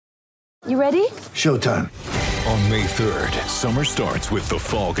You ready? Showtime. On May 3rd, summer starts with The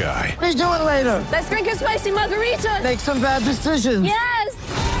Fall Guy. Let's do it later. Let's drink a spicy margarita. Make some bad decisions.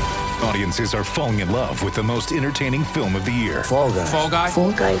 Yes! Audiences are falling in love with the most entertaining film of the year. Fall Guy. Fall Guy?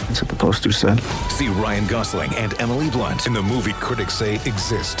 Fall guy. That's what the poster said. See Ryan Gosling and Emily Blunt in the movie critics say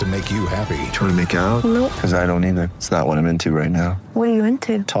exists to make you happy. Trying to make it out? Nope. Because I don't either. It's not what I'm into right now. What are you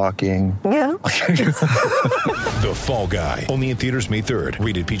into? Talking. Yeah. The Fall Guy. Only in theaters May 3rd.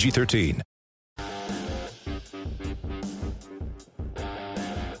 Rated PG-13.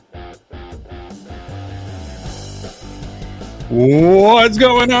 What's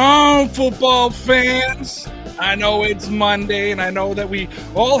going on, football fans? I know it's Monday, and I know that we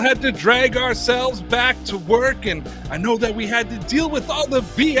all had to drag ourselves back to work, and I know that we had to deal with all the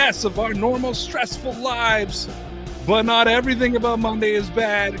BS of our normal stressful lives. But not everything about Monday is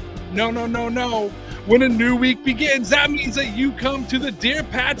bad. No. When a new week begins, that means that you come to the Dear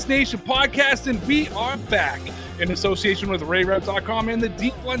Pats Nation podcast, and we are back in association with RayRoute.com and the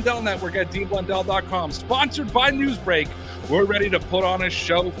Dean Blundell Network at DeanBlundell.com. Sponsored by Newsbreak. We're ready to put on a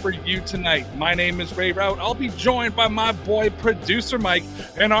show for you tonight. My name is Ray Route. I'll be joined by my boy, producer Mike,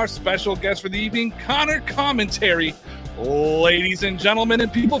 and our special guest for the evening, Connor Commentary. Ladies and gentlemen,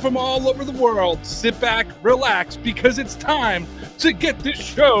 and people from all over the world, sit back, relax, because it's time to get this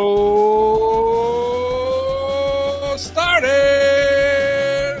show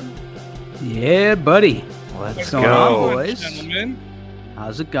started. Yeah, buddy. What's going on, boys? Gentlemen,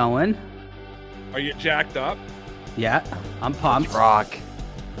 How's it going? are you jacked up? Yeah, I'm pumped. Rock.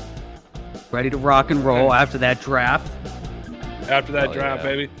 Ready to rock and roll after that draft. After that Oh, draft, yeah.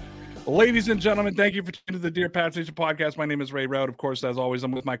 baby. Ladies and gentlemen, thank you for tuning to the Dear Pats Nation podcast. My name is Ray Route. Of course, as always,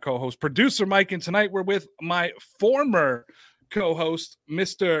 I'm with my co-host, producer Mike, and tonight we're with my former co-host,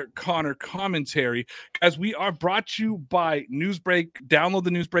 Mr. Connor Commentary, as we are brought to you by Newsbreak. Download the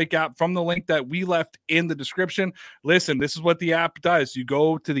Newsbreak app from the link that we left in the description. Listen, this is what the app does. You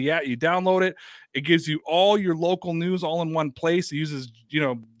go to the app, you download it. It gives you all your local news all in one place. It uses,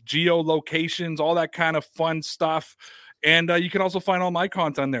 geolocations, all that kind of fun stuff. And you can also find all my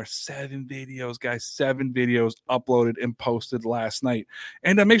content there. 7 videos, guys. 7 videos uploaded and posted last night.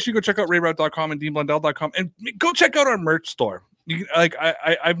 And make sure you go check out RayRoute.com and DeanBlundell.com. And go check out our merch store. You can,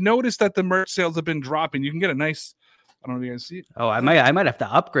 I've noticed that the merch sales have been dropping. You can get a nice, I don't know if you guys see it. Oh, I might have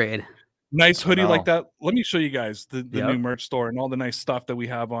to upgrade. Nice hoodie know. like that. Let me show you guys the Yep. new merch store and all the nice stuff that we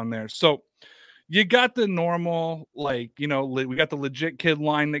have on there. So you got the normal, we got the Legit Kid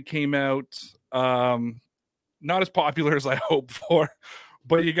line that came out. Not as popular as I hoped for,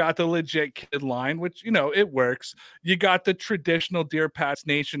 but you got the Legit Kid line, which, it works. You got the traditional Dear Pats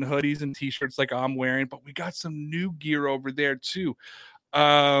Nation hoodies and t-shirts like I'm wearing, but we got some new gear over there too.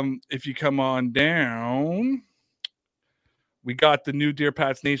 If you come on down, we got the new Dear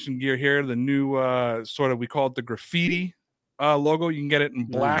Pats Nation gear here, the new we call it the graffiti logo. You can get it in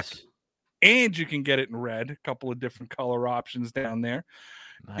black Nice. and you can get it in red, a couple of different color options down there.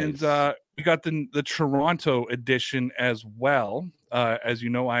 Nice. And we got the Toronto edition as well. As you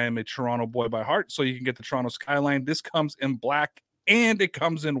know, I am a Toronto boy by heart, so you can get the Toronto Skyline. This comes in black and it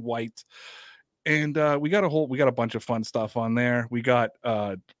comes in white. And we got a bunch of fun stuff on there. We got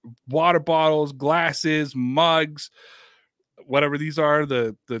water bottles, glasses, mugs, whatever these are,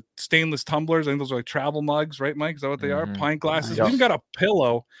 the stainless tumblers. I think those are like travel mugs, right, Mike? Is that what they are? Mhm. Pint glasses. Yep. We even got a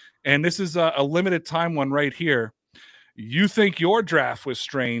pillow, and this is a limited time one right here. You think your draft was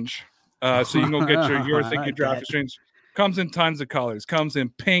strange, so you can go get your think your draft was strange. Comes in tons of colors. Comes in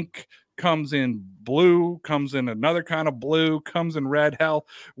pink. Comes in blue. Comes in another kind of blue. Comes in red. Hell,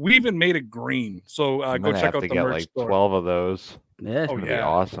 we even made it green. So I'm go gonna check have out to the get merch like store. 12 of those. Yeah. Oh, It'd be yeah.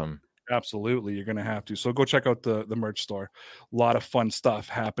 awesome. Absolutely, you're gonna have to. So go check out the merch store. A lot of fun stuff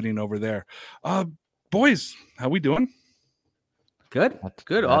happening over there. Boys, how we doing? Good. Not-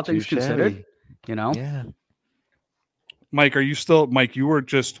 Good. not All too things considered. shabby. You know? Yeah. Mike, are you still Mike? You were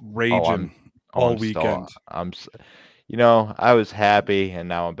just raging all I'm still- weekend. I was happy, and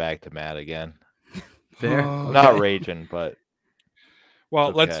now I'm back to mad again. Fair. Not Okay. raging, but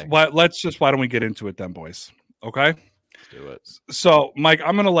Well, okay. why don't we get into it then, boys? Okay. let's do it. So, Mike,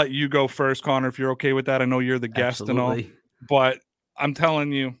 I'm gonna let you go first, Connor, if you're okay with that. I know you're the guest and all, Absolutely. but I'm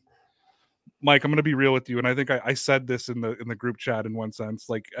telling you, Mike, I'm gonna be real with you, and I think I said this in the group chat in one sense.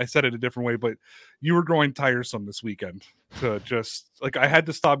 Like I said it a different way, but you were growing tiresome this weekend. To just like I had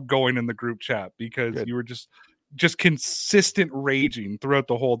to stop going in the group chat because Good. you were just consistent raging throughout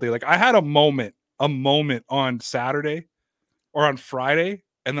the whole day. Like I had a moment on Saturday or on Friday,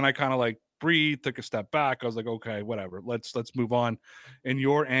 and then I kind of like breathed, took a step back. I was like, okay, whatever, let's move on. And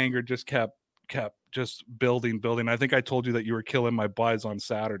your anger just kept just building. I think I told you that you were killing my buzz on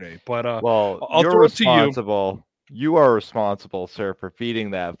Saturday, but Well, I'll you're throw it to you. responsible. You are responsible, sir, for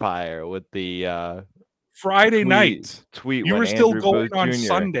feeding that fire with the Friday night. tweet. You when were still Andrew going Booth on Jr.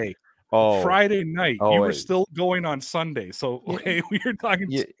 Sunday. Oh, Friday night. Oh, you were wait. still going on Sunday. So okay, we were talking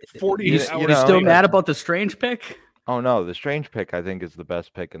You- 48 you hours. know- You still later. mad about the Strange pick? Oh no, the Strange pick I think is the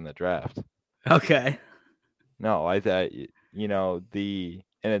best pick in the draft. Okay. No, I thought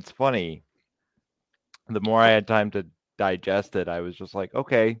and it's funny. The more I had time to digest it, I was just like,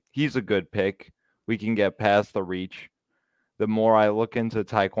 okay, he's a good pick. We can get past the reach. The more I look into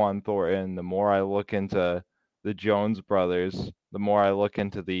Tyquan Thornton, the more I look into the Jones brothers, the more I look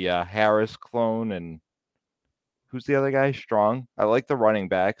into the Harris clone, and who's the other guy? Strong. I like the running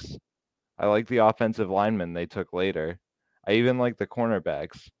backs. I like the offensive linemen they took later. I even like the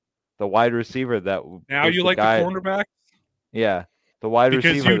cornerbacks. The wide receiver that Now was you the like guy, the cornerback? Yeah, the wide Because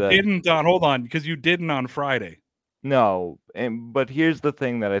receiver you that didn't on hold on, because you didn't on Friday. No, but here's the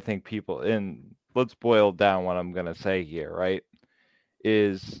thing that I think people, and let's boil down what I'm gonna say here, right?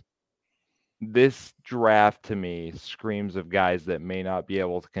 Is this draft to me screams of guys that may not be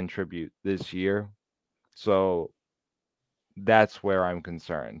able to contribute this year. So that's where I'm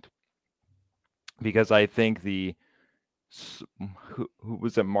concerned. Because I think who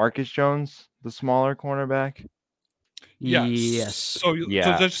was it, Marcus Jones, the smaller cornerback? Yes. So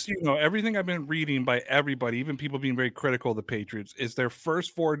Yeah. just everything I've been reading by everybody, even people being very critical of the Patriots, is their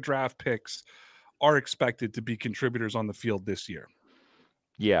first 4 draft picks are expected to be contributors on the field this year.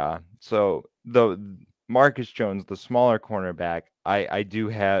 Yeah. So the Marcus Jones, the smaller cornerback, I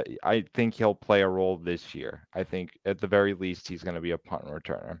think he'll play a role this year. I think at the very least he's going to be a punt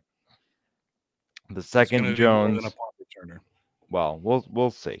returner. The second It's gonna be more than Jones, a punt returner. well,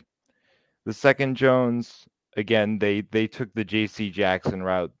 we'll see. The second Jones, again, they took the J.C. Jackson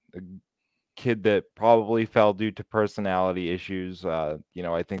route, a kid that probably fell due to personality issues. I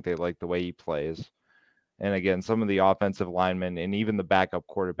think they like the way he plays. And again, some of the offensive linemen and even the backup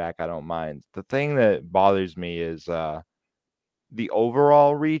quarterback, I don't mind. The thing that bothers me is the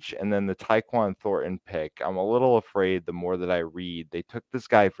overall reach and then the Tyquan Thornton pick. I'm a little afraid the more that I read, they took this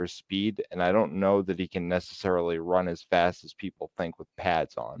guy for speed, and I don't know that he can necessarily run as fast as people think with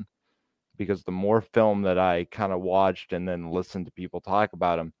pads on. Because the more film that I kind of watched and then listened to people talk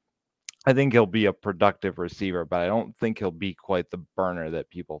about him, I think he'll be a productive receiver, but I don't think he'll be quite the burner that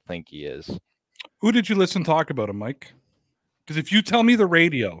people think he is. Who did you listen talk about him, Mike? Because if you tell me the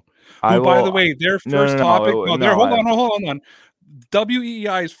radio, I by will- the way, their No, first no, no, topic. it- No, no, hold on.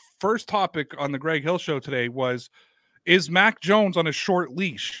 WEI's first topic on the Greg Hill show today was, is Mac Jones on a short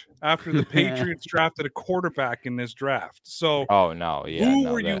leash after the Patriots drafted a quarterback in this draft? So Oh no, yeah. who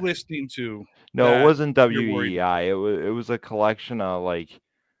no, were you that- listening to? No, that it wasn't you're worried WEI. It was a collection of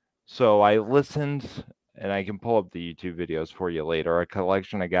so I listened, and I can pull up the YouTube videos for you later. A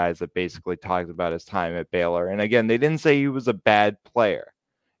collection of guys that basically talked about his time at Baylor. And again, they didn't say he was a bad player.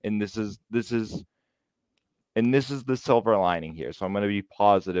 And this is the silver lining here. So I'm going to be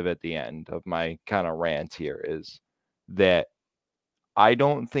positive at the end of my kind of rant here, is that I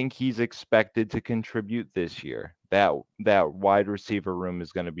don't think he's expected to contribute this year. That wide receiver room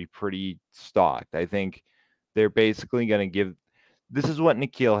is going to be pretty stocked. I think they're basically going to give. This is what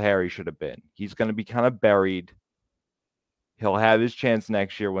N'Keal Harry should have been. He's going to be kind of buried. He'll have his chance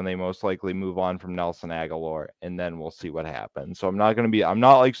next year when they most likely move on from Nelson Aguilar, and then we'll see what happens. So I'm not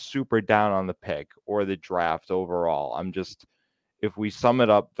like super down on the pick or the draft overall. I'm just, if we sum it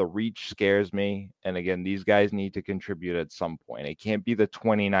up, the reach scares me. And again, these guys need to contribute at some point. It can't be the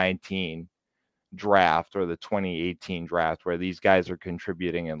 2019 draft or the 2018 draft where these guys are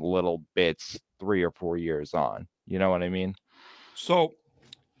contributing in little bits 3 or 4 years on. You know what I mean? So,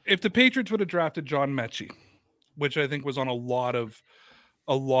 if the Patriots would have drafted John Mechie, which I think was on a lot of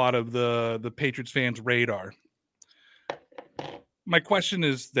the Patriots fans' radar, my question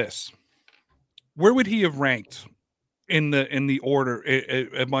is this: where would he have ranked in the order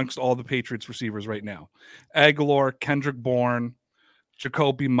amongst all the Patriots receivers right now? Aguilar, Kendrick Bourne,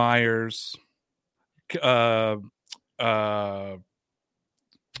 Jacoby Myers, help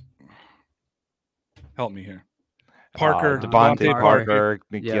me here. Parker, Devontae Parker. Parker,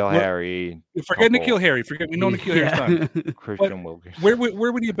 N'Keal Yeah. Harry. Forget couple. N'Keal Harry. We know N'Keal Harry's done. Christian Wilkerson. Where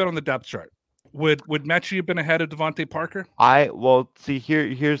would he have been on the depth chart? Would Mechie have been ahead of Devontae Parker? See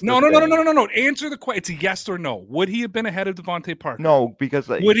here's No. the thing. Answer the question. It's a yes or no. Would he have been ahead of Devontae Parker? No, because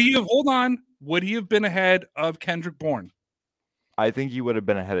Would he have? Hold on. Would he have been ahead of Kendrick Bourne? I think he would have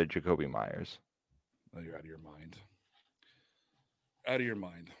been ahead of Jacoby Myers. Oh, you're out of your mind. Out of your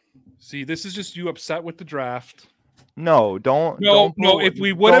mind. See, this is just you upset with the draft. No, don't. No. Don't If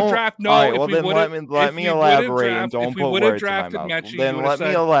we would have drafted, All right, well, then let me elaborate and don't put words in my mouth. Mechie, Then let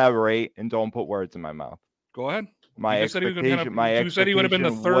me elaborate and don't put words in my mouth. Go ahead. My expectation, my you said he would have been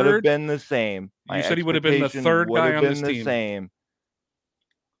the third. Would have been the same. You said he would have been the third guy on this team. Same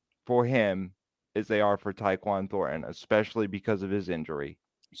for him as they are for Tyquan Thornton, especially because of his injury.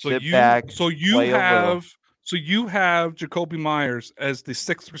 So you have Jacoby Myers as the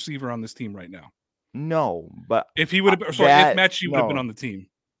sixth receiver on this team right now. No, but if he would have, if Mechie would have been on the team,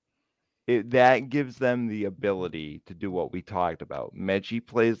 that gives them the ability to do what we talked about. Mechie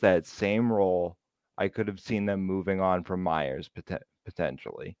plays that same role. I could have seen them moving on from Myers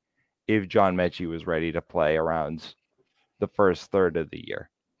potentially if John Mechie was ready to play around the first third of the year.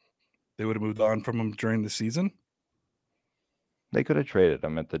 They would have moved on from him during the season. They could have traded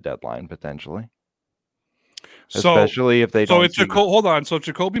him at the deadline potentially. Especially if they don't. Hold on. So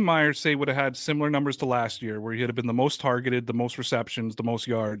Jacoby Myers, say, would have had similar numbers to last year, where he had been the most targeted, the most receptions, the most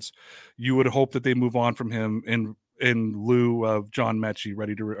yards. You would hope that they move on from him in lieu of John Mechie,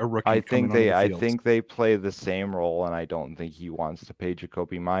 ready to a rookie. I think they play the same role, and I don't think he wants to pay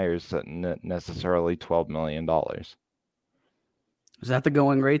Jacoby Myers necessarily $12 million. Is that the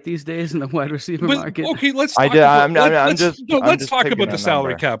going rate these days in the wide receiver market? Okay, let's talk about the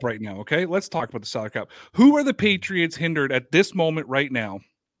salary cap right now, okay? Let's talk about the salary cap. Who are the Patriots hindered at this moment right now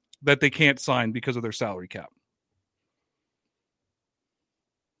that they can't sign because of their salary cap?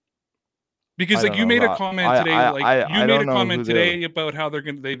 Because you made a comment today, about how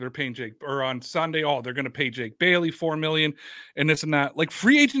they're paying Jake, or on Sunday, they're going to pay Jake Bailey $4 million and this and that. Like,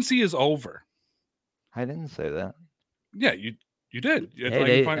 free agency is over. I didn't say that. Yeah, you did.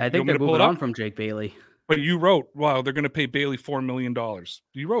 I think they're moving on from Jake Bailey. But you wrote, wow, they're going to pay Bailey $4 million.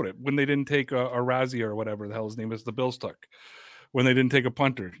 You wrote it when they didn't take a Razzie or whatever the hell his name is, the Bills took. When they didn't take a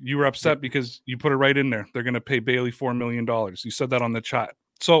punter. You were upset because you put it right in there. They're going to pay Bailey $4 million. You said that on the chat.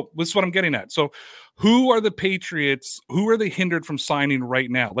 So this is what I'm getting at. So who are the Patriots? Who are they hindered from signing right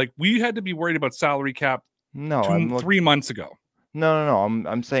now? Like, we had to be worried about salary cap 3 months ago. No.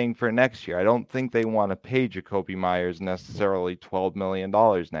 I'm saying for next year. I don't think they want to pay Jacoby Myers necessarily $12 million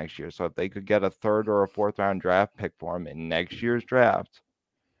next year. So if they could get a third or a fourth round draft pick for him in next year's draft,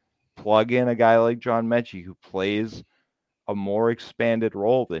 plug in a guy like John Mechie who plays a more expanded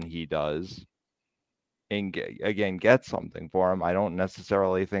role than he does, and get something for him. I don't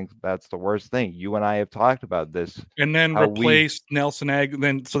necessarily think that's the worst thing. You and I have talked about this. And then replace Nelson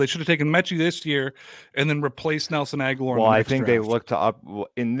Aguilar. So they should have taken Mechie this year and then replace Nelson Aguilar. Well, I think they look to up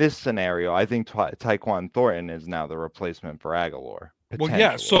in this scenario. I think Tyquan Thornton is now the replacement for Aguilar. Well,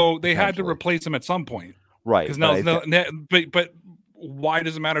 yeah. So they had to replace him at some point, right? But why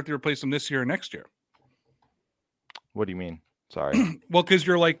does it matter if they replace him this year or next year? What do you mean? Sorry. Well, because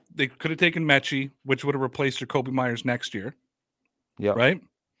you're like, they could have taken Mechie, which would have replaced Jacoby Myers next year. Yeah. Right.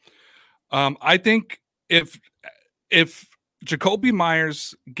 I think if Jacoby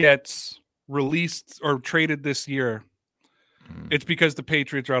Myers gets released or traded this year, it's because the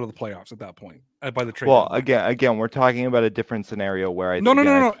Patriots are out of the playoffs at that point by the trade. Well, again, we're talking about a different scenario where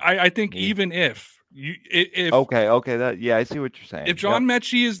I think even if okay, I see what you're saying. If John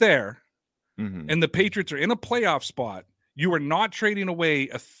Mechie is there and the Patriots are in a playoff spot, you are not trading away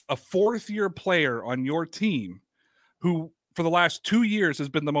a fourth-year player on your team who, for the last 2 years, has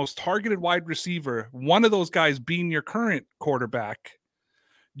been the most targeted wide receiver, one of those guys being your current quarterback.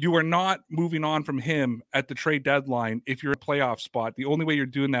 You are not moving on from him at the trade deadline if you're in a playoff spot. The only way you're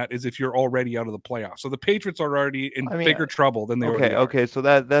doing that is if you're already out of the playoffs. So the Patriots are already in bigger trouble than they already are. Okay, so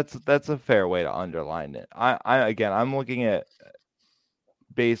that's a fair way to underline it. I'm looking at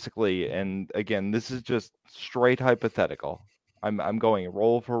basically, and again, this is just straight hypothetical. I'm going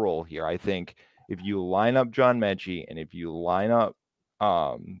role for role here. I think if you line up John Mechie and if you line up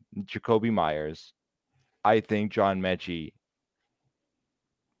Jacoby Myers, I think John Mechie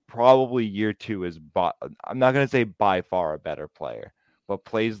probably year two is, I'm not going to say by far a better player, but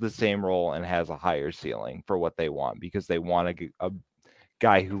plays the same role and has a higher ceiling for what they want, because they want a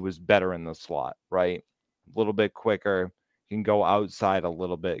guy who was better in the slot, right? A little bit quicker, can go outside a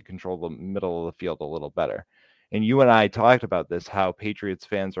little bit, control the middle of the field a little better. And you and I talked about this, how Patriots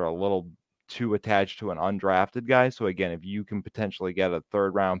fans are a little too attached to an undrafted guy. So again, if you can potentially get a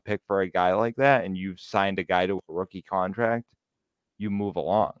third round pick for a guy like that, and you've signed a guy to a rookie contract, you move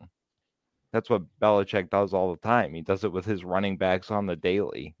along. That's what Belichick does all the time. He does it with his running backs on the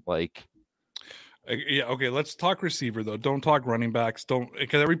daily. Yeah, okay, let's talk receiver though. Don't talk running backs.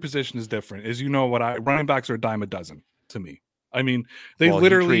 Because every position is different. As you know, running backs are a dime a dozen to me. I mean, they Well, he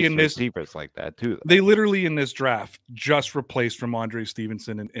literally treats in this receivers like that too. though. they literally in this draft just replaced Ramondre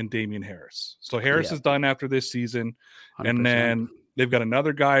Stevenson and Damian Harris. So Harris Yeah. is done after this season, 100%. and then they've got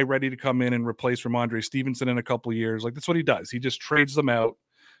another guy ready to come in and replace Ramondre Stevenson in a couple of years. Like that's what he does. He just trades them out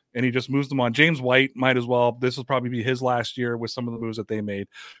and he just moves them on. James White might as well. This will probably be his last year with some of the moves that they made.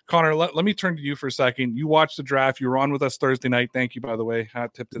 Connor, let me turn to you for a second. You watched the draft. You were on with us Thursday night. Thank you, by the way.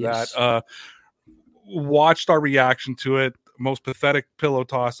 Hat tip to Yes. that. Watched our reaction to it. Most pathetic pillow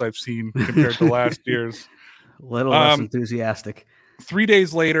toss I've seen compared to last year's. A little less Um, enthusiastic. 3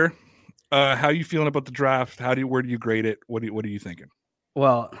 days later, how you feeling about the draft? Where do you grade it? What are you thinking?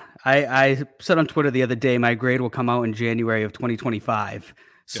 Well, I said on Twitter the other day, my grade will come out in January of 2025.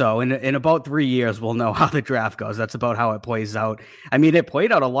 So in about 3 years, we'll know how the draft goes. That's about how it plays out. I mean, it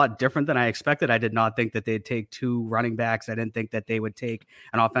played out a lot different than I expected. I did not think that they'd take 2 running backs. I didn't think that they would take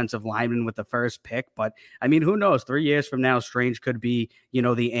an offensive lineman with the first pick. But I mean, who knows? 3 years from now, Strange could be,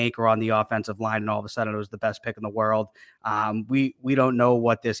 the anchor on the offensive line, and all of a sudden it was the best pick in the world. We don't know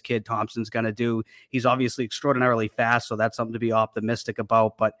what this kid Thompson's going to do. He's obviously extraordinarily fast, so that's something to be optimistic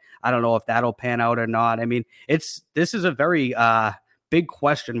about. But I don't know if that'll pan out or not. I mean, this is a very big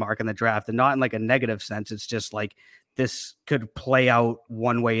question mark in the draft, and not in like a negative sense. It's just like this could play out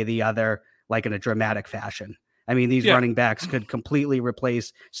one way or the other, like in a dramatic fashion. I mean, these running backs could completely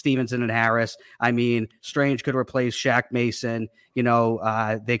replace Stevenson and Harris. I mean, Strange could replace Shaq Mason.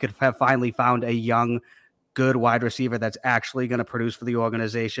 They could have finally found a young, good wide receiver that's actually going to produce for the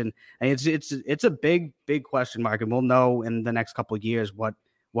organization. And it's a big, big question mark, and we'll know in the next couple of years what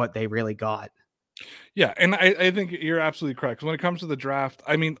they really got. Yeah, and I think you're absolutely correct. When it comes to the draft,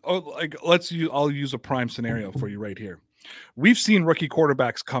 I mean, I'll use a prime scenario for you right here. We've seen rookie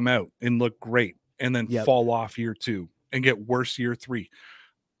quarterbacks come out and look great and then fall off year 2 and get worse year 3.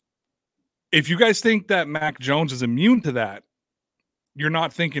 If you guys think that Mac Jones is immune to that, you're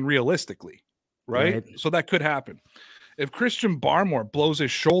not thinking realistically, right? So that could happen. If Christian Barmore blows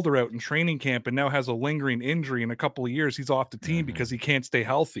his shoulder out in training camp and now has a lingering injury in a couple of years, he's off the team because he can't stay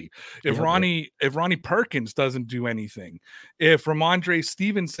healthy. If Ronnie Perkins doesn't do anything, if Ramondre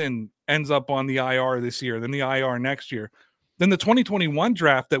Stevenson ends up on the IR this year, then the IR next year, then the 2021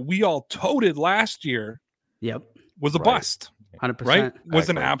 draft that we all toted last year was a bust. 100%. Right? Was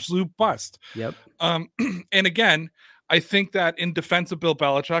an absolute bust. Yep. And again, I think that in defense of Bill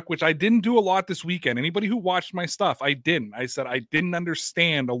Belichick, which I didn't do a lot this weekend, anybody who watched my stuff, I didn't. I said I didn't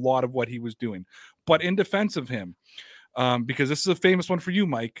understand a lot of what he was doing. But in defense of him, because this is a famous one for you,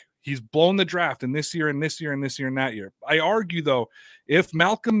 Mike, he's blown the draft in this year and this year and this year and that year. I argue, though, if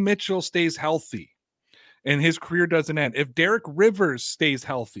Malcolm Mitchell stays healthy and his career doesn't end, if Derek Rivers stays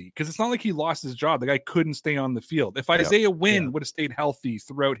healthy, because it's not like he lost his job. The guy couldn't stay on the field. If Isaiah Wynn would have stayed healthy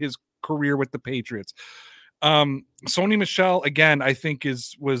throughout his career with the Patriots, Sony Michel again, I think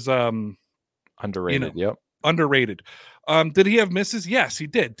was Underrated. Underrated. Did he have misses? Yes, he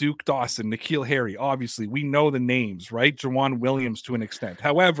did. Duke Dawson, N'Keal Harry. Obviously, we know the names, right? Jawan Williams to an extent.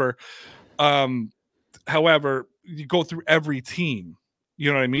 However, you go through every team.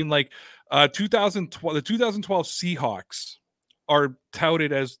 You know what I mean? Like 2012, the 2012 Seahawks are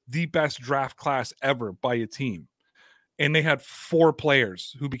touted as the best draft class ever by a team, and they had 4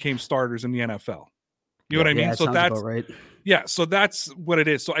 players who became starters in the NFL. You know what I mean? So that's right. Yeah, so that's what it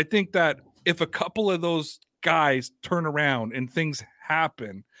is. So I think that if a couple of those guys turn around and things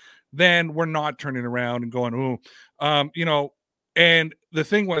happen, then we're not turning around and going, and the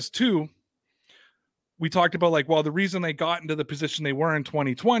thing was too, we talked about the reason they got into the position they were in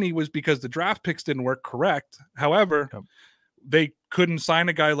 2020 was because the draft picks didn't work correct. However, they couldn't sign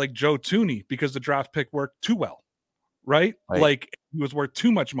a guy like Joe Thuney because the draft pick worked too well, right? Like he was worth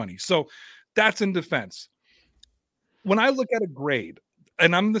too much money. So that's in defense. When I look at a grade,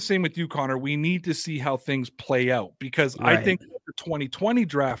 and I'm the same with you, Connor, we need to see how things play out because I think the 2020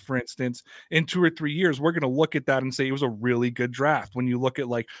 draft, for instance, in 2 or 3 years, we're going to look at that and say it was a really good draft. When you look at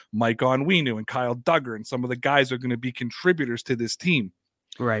like Mike Onwenu and Kyle Duggar and some of the guys are going to be contributors to this team.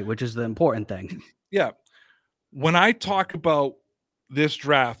 Right, which is the important thing. Yeah. When I talk about this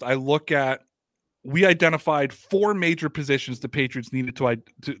draft, I look at we identified 4 major positions the Patriots needed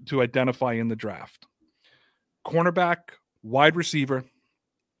to identify in the draft: cornerback, wide receiver,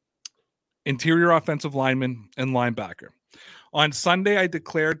 interior offensive lineman, and linebacker. On Sunday, I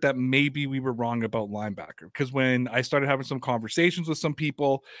declared that maybe we were wrong about linebacker because when I started having some conversations with some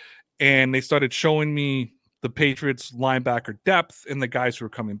people and they started showing me the Patriots linebacker depth and the guys who are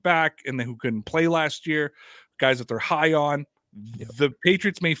coming back and who couldn't play last year, guys that they're high on, the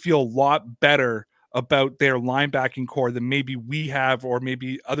Patriots may feel a lot better about their linebacking core than maybe we have, or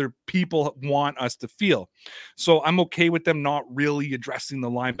maybe other people want us to feel. So I'm okay with them not really addressing the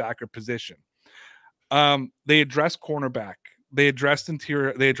linebacker position. They addressed cornerback. They addressed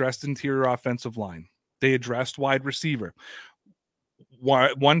interior offensive line. They addressed wide receiver.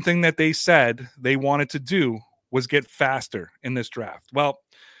 One thing that they said they wanted to do was get faster in this draft. Well,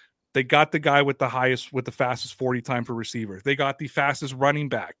 they got the guy with the fastest 40 time for receiver. They got the fastest running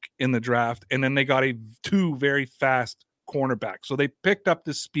back in the draft, and then they got two very fast cornerbacks. So they picked up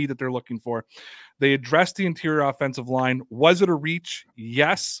the speed that they're looking for. They addressed the interior offensive line. Was it a reach?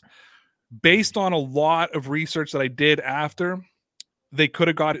 Yes. Based on a lot of research that I did after, they could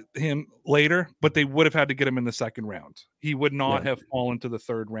have got him later, but they would have had to get him in the second round. He would not have fallen to the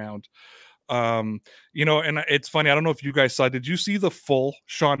third round. And it's funny. I don't know if you guys saw. Did you see the full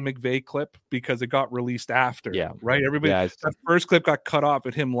Sean McVay clip? Because it got released after. Yeah. Right. Everybody. Yeah, that first clip got cut off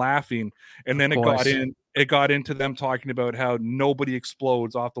at him laughing, and then it got into them talking about how nobody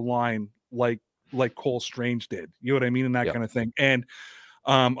explodes off the line like Cole Strange did. You know what I mean? And that kind of thing. And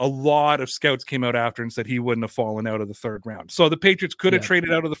a lot of scouts came out after and said he wouldn't have fallen out of the third round. So the Patriots could have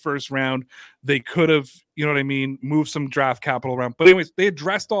traded out of the first round. They could have, you know what I mean, moved some draft capital around. But anyways, they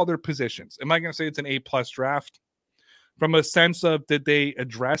addressed all their positions. Am I going to say it's an A+ draft? From a sense of, did they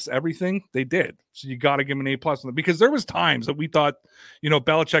address everything? They did. So you got to give him an A+, because there was times that we thought,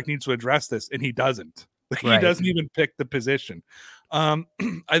 Belichick needs to address this, and he doesn't. He doesn't even pick the position. I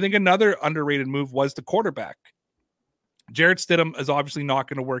think another underrated move was the quarterback. Jarrett Stidham is obviously not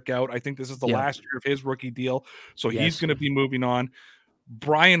going to work out. I think this is the last year of his rookie deal, so he's going to be moving on.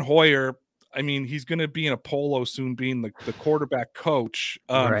 Brian Hoyer, I mean, he's going to be in a polo soon, being the quarterback coach.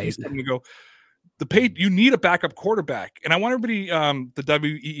 He's going to go. You need a backup quarterback, and I want everybody, the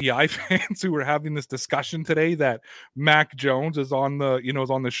WEEI fans who were having this discussion today, that Mac Jones is on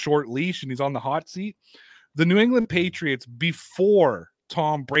the short leash and he's on the hot seat. The New England Patriots, before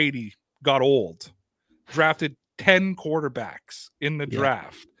Tom Brady got old, drafted 10 quarterbacks in the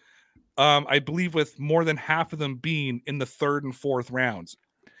draft. I believe with more than half of them being in the third and fourth rounds.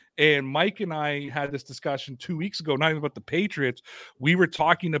 And Mike and I had this discussion 2 weeks ago, not even about the Patriots. We were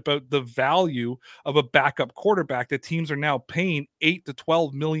talking about the value of a backup quarterback, that teams are now paying $8 to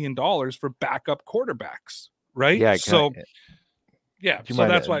 $12 million for backup quarterbacks. Right. Yeah. So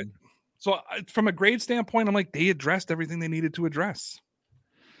that's why. So from a grade standpoint, I'm like, they addressed everything they needed to address.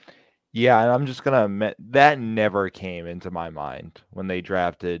 Yeah, and I'm just going to admit that never came into my mind when they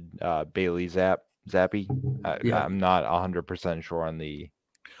drafted Bailey Zappi. I'm not 100% sure on the...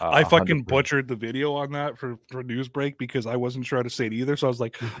 I fucking butchered the video on that for Newsbreak because I wasn't sure how to say it either. So I was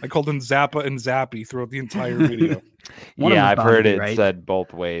like, I called him Zappa and Zappy throughout the entire video. I've heard it said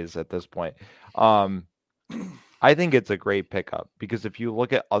both ways at this point. I think it's a great pickup because if you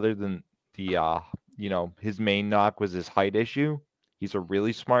look at, other than the, his main knock was his height issue. He's a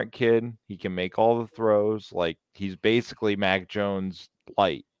really smart kid. He can make all the throws. Like, he's basically Mac Jones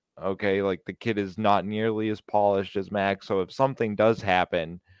light. Okay, like, the kid is not nearly as polished as Mac. So if something does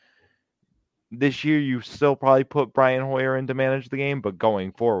happen this year, you still probably put Brian Hoyer in to manage the game. But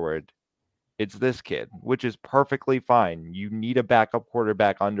going forward, it's this kid, which is perfectly fine. You need a backup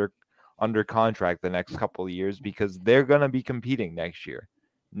quarterback under contract the next couple of years because they're going to be competing next year.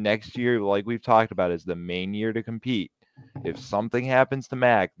 Next year, like we've talked about, is the main year to compete. If something happens to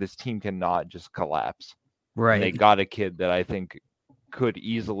Mac, this team cannot just collapse. Right. And they got a kid that I think could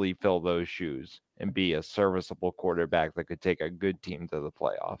easily fill those shoes and be a serviceable quarterback that could take a good team to the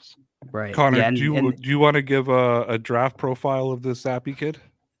playoffs. Right. Connor, do you want to give a draft profile of this Zappy kid?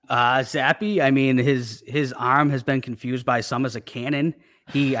 Zappy, I mean, his arm has been confused by some as a cannon.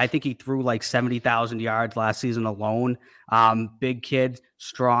 I think he threw like 70,000 yards last season alone. Big kid,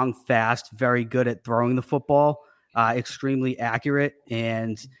 strong, fast, very good at throwing the football. Extremely accurate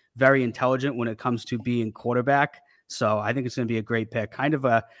and very intelligent when it comes to being quarterback. So I think it's going to be a great pick. Kind of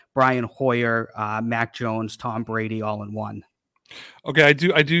a Brian Hoyer, Mac Jones, Tom Brady all in one. Okay, I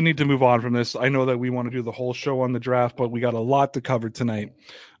do need to move on from this. I know that we want to do the whole show on the draft, but we got a lot to cover tonight.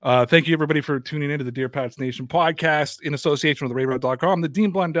 Thank you, everybody, for tuning into the Dear Pats Nation podcast in association with RayRoad.com, the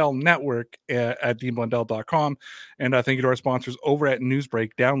Dean Blundell Network at DeanBlundell.com. And thank you to our sponsors over at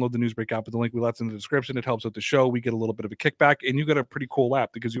Newsbreak. Download the Newsbreak app with the link we left in the description. It helps out the show. We get a little bit of a kickback, and you get a pretty cool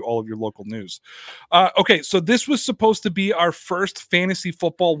app that gives you all of your local news. Okay, so this was supposed to be our first Fantasy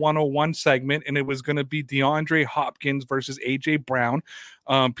Football 101 segment, and it was going to be DeAndre Hopkins versus A.J. Brown.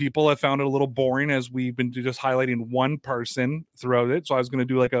 People have found it a little boring as we've been just highlighting one person throughout it. So I was going to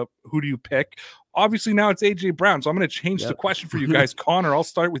do like a who do you pick? Obviously now it's AJ Brown. So I'm going to change the question for you guys. Connor, I'll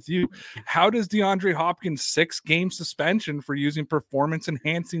start with you. How does DeAndre Hopkins' 6-game suspension for using performance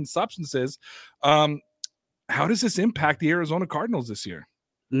enhancing substances, how does this impact the Arizona Cardinals this year?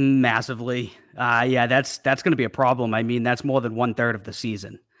 Massively. Yeah, that's going to be a problem. I mean, that's more than 1/3 of the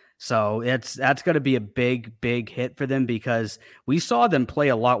season. So that's going to be a big hit for them because we saw them play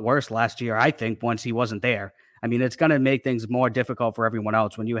a lot worse last year, I think, once he wasn't there. I mean, it's going to make things more difficult for everyone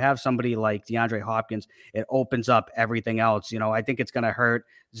else. When you have somebody like DeAndre Hopkins, it opens up everything else. I think it's going to hurt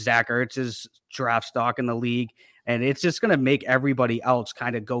Zach Ertz's draft stock in the league, and it's just going to make everybody else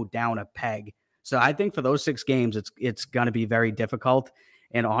kind of go down a peg. So I think for those 6 games, it's going to be very difficult.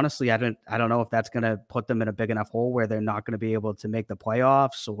 And honestly, I don't know if that's going to put them in a big enough hole where they're not going to be able to make the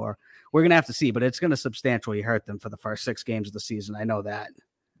playoffs, or we're going to have to see, but it's going to substantially hurt them for the first 6 games of the season. I know that.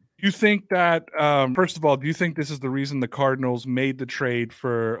 You think that, first of all, do you think this is the reason the Cardinals made the trade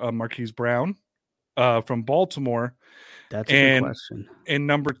for Marquise Brown from Baltimore? That's a good question. And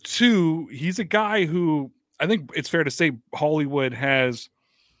number 2, he's a guy who I think it's fair to say Hollywood has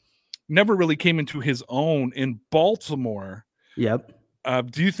never really came into his own in Baltimore. Yep.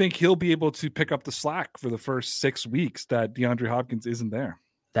 Do you think he'll be able to pick up the slack for the first 6 weeks that DeAndre Hopkins isn't there?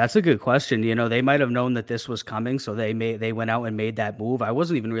 That's a good question. They might have known that this was coming, so they went out and made that move. I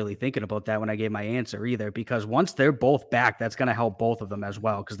wasn't even really thinking about that when I gave my answer either, because once they're both back, that's going to help both of them as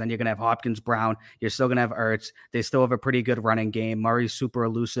well, because then you're going to have Hopkins, Brown, you're still going to have Ertz. They still have a pretty good running game. Murray's super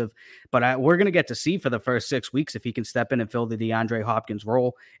elusive, but we're going to get to see for the first 6 weeks if he can step in and fill the DeAndre Hopkins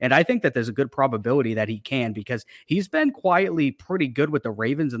role, and I think that there's a good probability that he can, because he's been quietly pretty good with the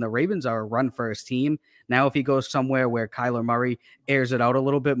Ravens, and the Ravens are a run-first team. Now, if he goes somewhere where Kyler Murray airs it out a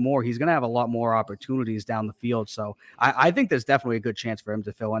little bit more, he's going to have a lot more opportunities down the field. So I think there's definitely a good chance for him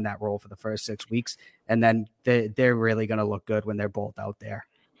to fill in that role for the first 6 weeks. And then they're really going to look good when they're both out there.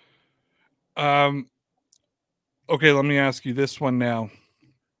 Okay, let me ask you this one now.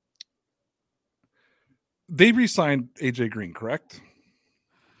 They re-signed AJ Green, correct?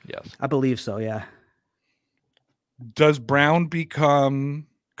 Yes. I believe so, yeah. Does Brown become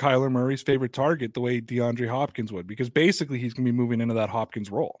Kyler Murray's favorite target the way DeAndre Hopkins would? Because basically he's going to be moving into that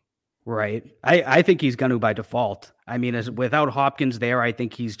Hopkins role. Right. I think he's going to by default. I mean, without Hopkins there, I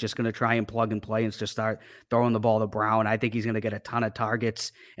think he's just going to try and plug and play and just start throwing the ball to Brown. I think he's going to get a ton of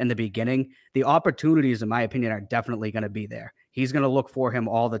targets in the beginning. The opportunities, in my opinion, are definitely going to be there. He's going to look for him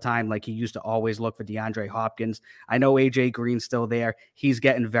all the time like he used to always look for DeAndre Hopkins. I know AJ Green's still there. He's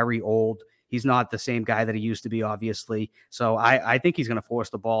getting very old. He's not the same guy that he used to be, obviously. So I think he's going to force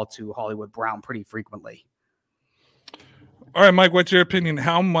the ball to Hollywood Brown pretty frequently. All right, Mike, what's your opinion?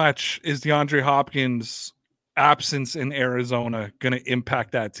 How much is DeAndre Hopkins' absence in Arizona going to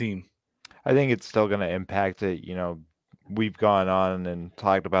impact that team? I think it's still going to impact it. We've gone on and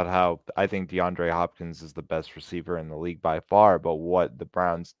talked about how I think DeAndre Hopkins is the best receiver in the league by far. But what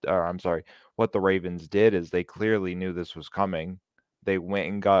the Ravens did is they clearly knew this was coming. They went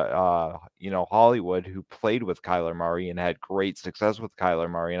and got, Hollywood, who played with Kyler Murray and had great success with Kyler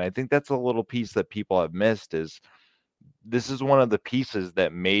Murray. And I think that's a little piece that people have missed is this is one of the pieces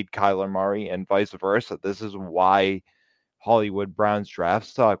that made Kyler Murray and vice versa. This is why Hollywood Brown's draft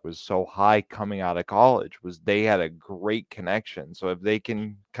stock was so high coming out of college, was they had a great connection. So if they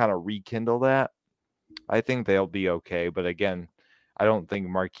can kind of rekindle that, I think they'll be okay. But again, I don't think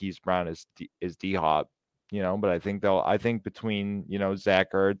Marquise Brown is D-Hop. But I think between,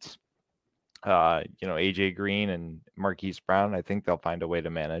 Zach Ertz, AJ Green and Marquise Brown, I think they'll find a way to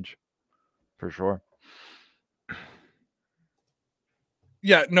manage for sure.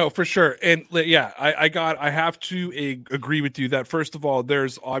 Yeah, no, for sure. And yeah, I have to agree with you that first of all,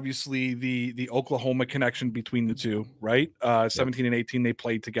 there's obviously the Oklahoma connection between the two, right? 17 and 18, they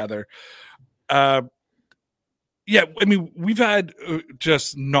played together. Yeah, I mean, we've had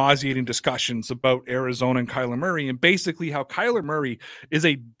just nauseating discussions about Arizona and Kyler Murray, and basically how Kyler Murray is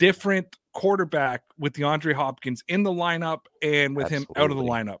a different quarterback with DeAndre Hopkins in the lineup and with him out of the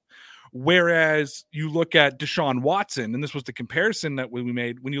lineup. Whereas you look at Deshaun Watson, and this was the comparison that we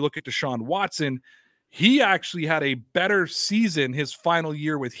made, when you look at Deshaun Watson, he actually had a better season his final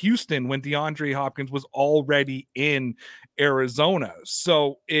year with Houston when DeAndre Hopkins was already in Arizona.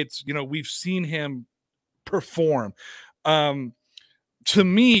 So it's, we've seen him perform. To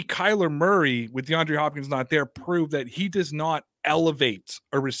me, Kyler Murray with DeAndre Hopkins not there proved that he does not elevate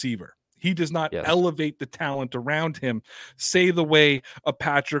a receiver. He does not elevate the talent around him, say the way a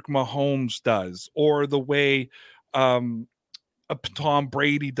Patrick Mahomes does, or the way a Tom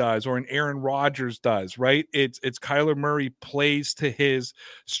Brady does or an Aaron Rodgers does, right? It's Kyler Murray plays to his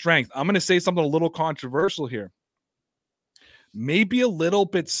strength. I'm going to say something a little controversial here. Maybe a little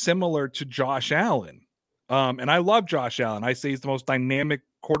bit similar to Josh Allen. And I love Josh Allen. I say he's the most dynamic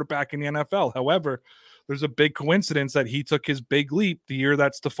quarterback in the NFL. However, there's a big coincidence that he took his big leap the year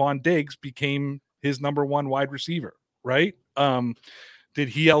that Stephon Diggs became his number one wide receiver, right? Did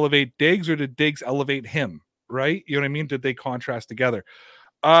he elevate Diggs or did Diggs elevate him, right? You know what I mean? Did they contrast together?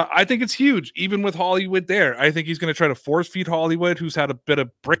 I think it's huge, even with Hollywood there. I think he's going to try to force feed Hollywood, who's had a bit of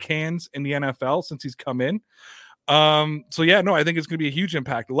brick hands in the NFL since he's come in. So yeah, no, I think it's going to be a huge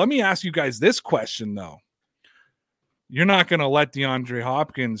impact. Let me ask you guys this question, though. You're not going to let DeAndre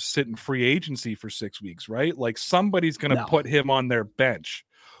Hopkins sit in free agency for 6 weeks, right? Like somebody's going to put him on their bench.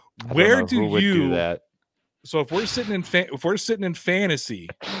 Where do you do that? So if we're sitting in fantasy,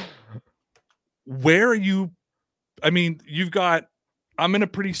 where are you? I mean, I'm in a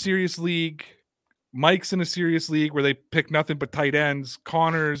pretty serious league. Mike's in a serious league where they pick nothing but tight ends.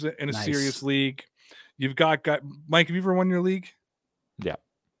 Connor's in a serious league. You've got Mike. Have you ever won your league? Yeah.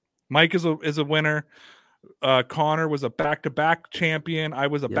 Mike is a winner. Connor was a back-to-back champion. I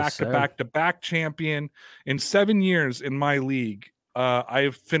was a back-to-back champion. In 7 years in my league, I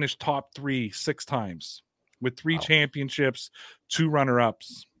have finished top 3 6 times with 3 championships, 2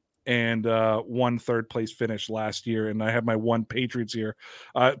 runner-ups, and 1 third-place finish last year. And I had my 1 Patriots year,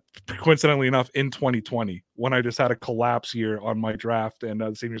 coincidentally enough, in 2020 when I just had a collapse year on my draft, and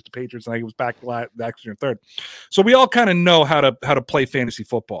the same year as the Patriots, and I was back next year third. So we all kind of know how to play fantasy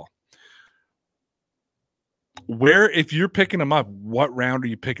football. Where, if you're picking him up, what round are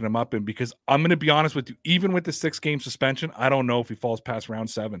you picking him up in? Because I'm going to be honest with you, even with the 6-game suspension, I don't know if he falls past round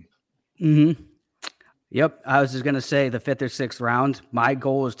 7. Mm-hmm. Yep. I was just going to say the 5th or 6th round. My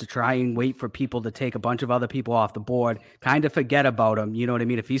goal is to try and wait for people to take a bunch of other people off the board, kind of forget about him. You know what I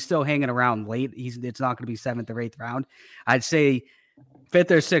mean? If he's still hanging around late, it's not going to be 7th or 8th round. I'd say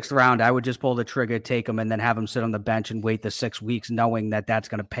 5th or 6th round, I would just pull the trigger, take him, and then have him sit on the bench and wait the 6 weeks, knowing that that's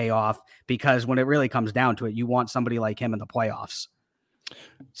going to pay off. Because when it really comes down to it, you want somebody like him in the playoffs.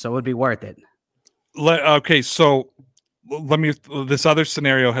 So it would be worth it. Okay, so this other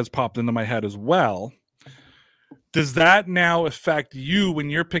scenario has popped into my head as well. Does that now affect you when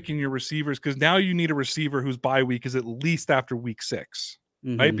you're picking your receivers? Because now you need a receiver whose bye week is at least after week 6.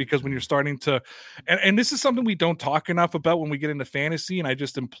 Right? Because when you're starting to, and this is something we don't talk enough about when we get into fantasy, and I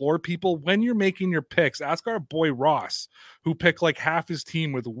just implore people, when you're making your picks, ask our boy Ross, who picked like half his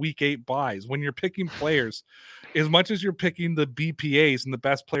team with week 8 buys. When you're picking players, as much as you're picking the BPAs and the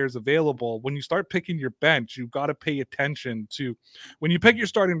best players available, when you start picking your bench, you've got to pay attention to, when you pick your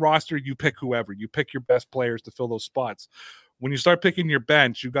starting roster, you pick whoever, you pick your best players to fill those spots. When you start picking your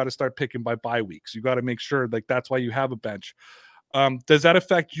bench, you've got to start picking by bye weeks. You got to make sure, like, that's why you have a bench. Does that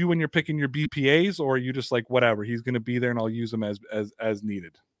affect you when you're picking your BPAs, or are you just like, whatever, he's going to be there and I'll use him as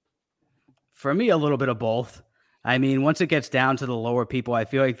needed? For me, a little bit of both. I mean, once it gets down to the lower people, I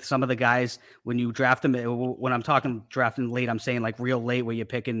feel like some of the guys, when you draft them, when I'm talking drafting late, I'm saying like real late, where you're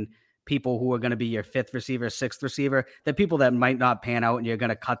picking people who are going to be your 5th receiver, 6th receiver, the people that might not pan out, and you're going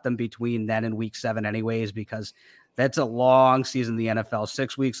to cut them between then and week 7 anyways, because that's a long season in the NFL.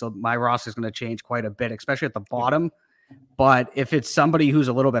 6 weeks, so my roster is going to change quite a bit, especially at the bottom. But if it's somebody who's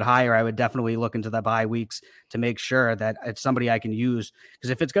a little bit higher, I would definitely look into the bye weeks to make sure that it's somebody I can use. Because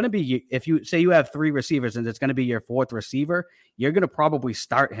if it's going to be, if you say you have 3 receivers and it's going to be your 4th receiver, you're going to probably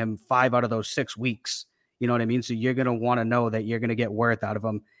start him 5 out of those 6 weeks. You know what I mean? So you're going to want to know that you're going to get worth out of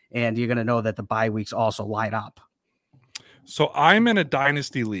him, and you're going to know that the bye weeks also line up. So I'm in a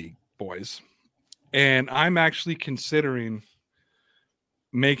dynasty league, boys, and I'm actually considering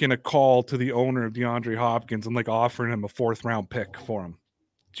making a call to the owner of DeAndre Hopkins and like offering him a 4th round pick for him.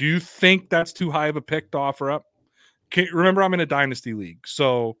 Do you think that's too high of a pick to offer up? Remember, I'm in a dynasty league.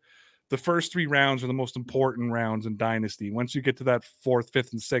 So the first 3 rounds are the most important rounds in dynasty. Once you get to that 4th,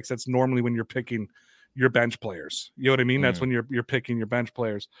 5th, and 6th, that's normally when you're picking your bench players. You know what I mean? That's when you're picking your bench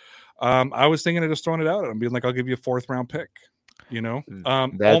players. I was thinking of just throwing it out at him, being like, I'll give you a 4th round pick, you know,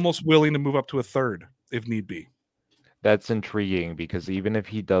 almost willing to move up to a 3rd if need be. That's intriguing, because even if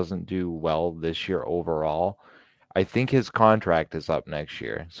he doesn't do well this year overall, I think his contract is up next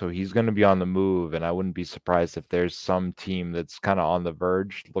year. So he's going to be on the move, and I wouldn't be surprised if there's some team that's kind of on the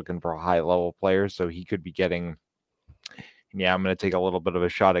verge looking for a high-level player. So he could be getting, I'm going to take a little bit of a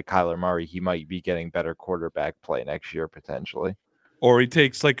shot at Kyler Murray. He might be getting better quarterback play next year, potentially. Or he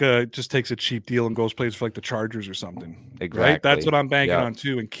takes just takes a cheap deal and goes plays for like the Chargers or something. Exactly. Right? That's what I'm banking on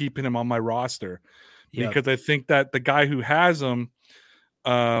too, and keeping him on my roster. Because I think that the guy who has him,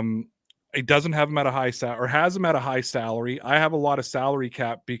 He doesn't have him at a high salary, or has him at a high salary. I have a lot of salary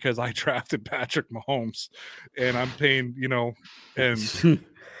cap because I drafted Patrick Mahomes, and I'm paying, and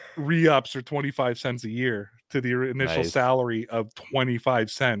re-ups are 25 cents a year to the initial salary of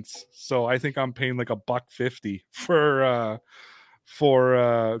 25 cents. So I think I'm paying like $1.50 for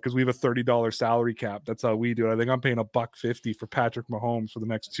because we have a $30 salary cap. That's how we do it. I think I'm paying $1.50 for Patrick Mahomes for the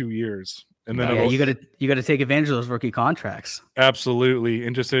next 2 years. And then you got to take advantage of those rookie contracts. Absolutely.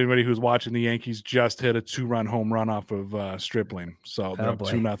 And just anybody who's watching, the Yankees just hit a 2-run home run off of Stripling. So they're up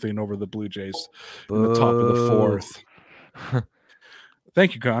 2-0 over the Blue Jays in the top of the fourth.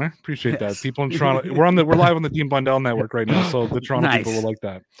 Thank you, Connor. Appreciate that. People in Toronto, we're live on the Dean Blundell network right now, so the Toronto people will like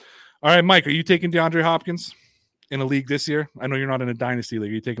that. All right, Mike, are you taking DeAndre Hopkins in a league this year? I know you're not in a dynasty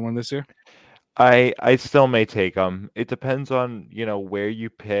league. Are you taking one this year? I still may take him. It depends on, where you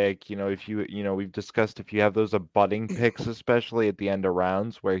pick, if we've discussed if you have those abutting picks, especially at the end of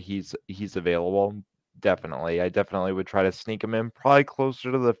rounds where he's available. Definitely. I definitely would try to sneak him in, probably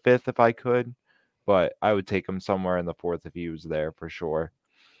closer to the 5th if I could, but I would take him somewhere in the 4th if he was there for sure.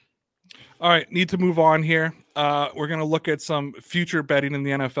 All right, need to move on here. We're going to look at some future betting in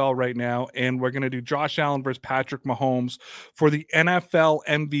the NFL right now, and we're going to do Josh Allen versus Patrick Mahomes for the NFL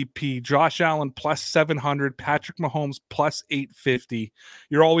MVP. Josh Allen plus 700, Patrick Mahomes plus 850.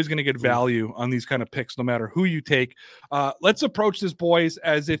 You're always going to get value on these kind of picks no matter who you take. Let's approach this, boys,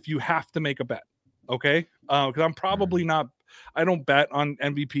 as if you have to make a bet, okay? Because I'm probably not – I don't bet on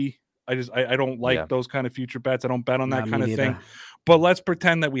MVP. I don't like those kind of future bets. I don't bet on that kind of thing. But let's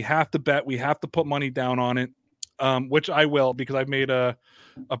pretend that we have to bet. We have to put money down on it, which I will, because I've made a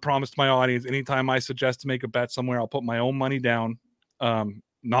promise to my audience. Anytime I suggest to make a bet somewhere, I'll put my own money down.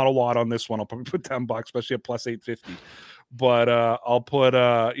 Not a lot on this one. I'll probably put $10, especially at plus 850. But I'll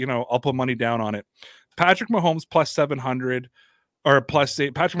put money down on it. Patrick Mahomes plus 700 or plus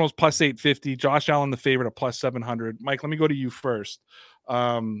 8. Patrick Mahomes plus 850. Josh Allen the favorite at plus 700. Mike, let me go to you first.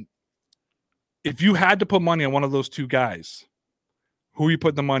 If you had to put money on one of those two guys, who are you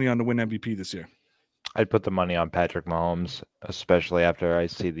putting the money on to win MVP this year? I'd put the money on Patrick Mahomes, especially after I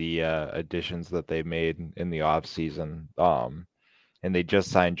see the additions that they made in the offseason. And they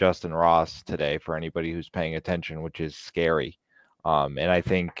just signed Justin Ross today for anybody who's paying attention, which is scary. And I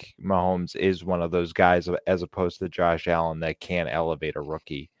think Mahomes is one of those guys, as opposed to Josh Allen, that can elevate a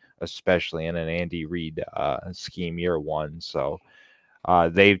rookie, especially in an Andy Reid scheme year one. So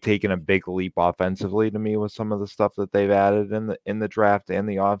they've taken a big leap offensively to me with some of the stuff that they've added in the draft and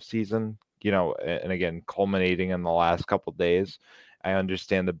the offseason, and again, culminating in the last couple of days. I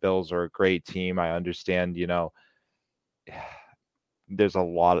understand the Bills are a great team. I understand, there's a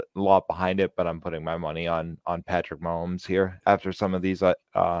lot behind it, but I'm putting my money on Patrick Mahomes here after some of these,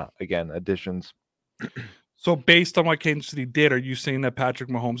 again, additions. So based on what Kansas City did, are you saying that Patrick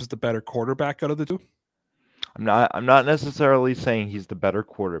Mahomes is the better quarterback out of the two? I'm not necessarily saying he's the better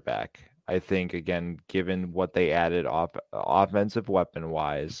quarterback. I think, again, given what they added offensive weapon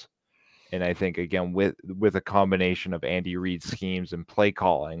wise, and I think, again, with a combination of Andy Reid schemes and play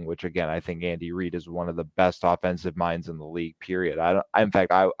calling, which, again, I think Andy Reid is one of the best offensive minds in the league, period. In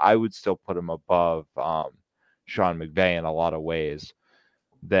fact, I would still put him above Sean McVay in a lot of ways.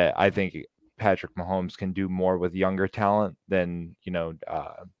 That I think Patrick Mahomes can do more with younger talent than,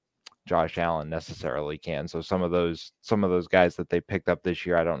 Josh Allen necessarily can. So some of those guys that they picked up this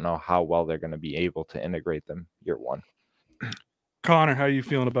year, I don't know how well they're going to be able to integrate them year one. Connor, how are you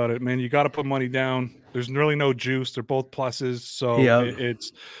feeling about it, man? You got to put money down. There's really no juice. They're both pluses, so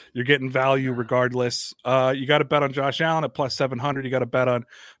it's you're getting value regardless. You got to bet on Josh Allen at plus 700. You got to bet on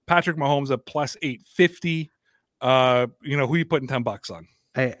Patrick Mahomes at plus 850. Who are you putting $10 on?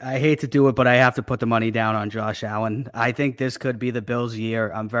 I hate to do it, but I have to put the money down on Josh Allen. I think this could be the Bills' year.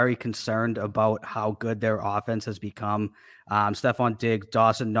 I'm very concerned about how good their offense has become. Stephon Diggs,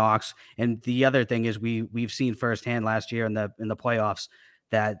 Dawson Knox, and the other thing is we've seen firsthand last year in the playoffs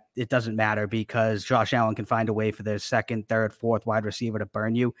that it doesn't matter because Josh Allen can find a way for their second, third, fourth wide receiver to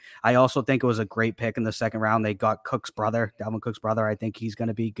burn you. I also think it was a great pick in the second round. They got Dalvin Cook's brother. I think he's going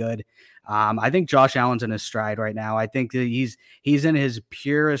to be good. I think Josh Allen's in his stride right now. I think that he's in his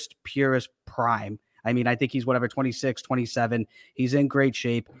purest prime. I mean, I think he's 26, 27. He's in great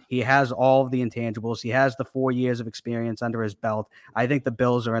shape. He has all of the intangibles. He has the 4 years of experience under his belt. I think the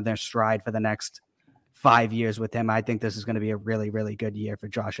Bills are in their stride for the next 5 years with him. I think this is going to be a really, really good year for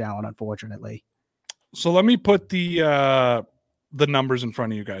Josh Allen, unfortunately. So let me put the the numbers in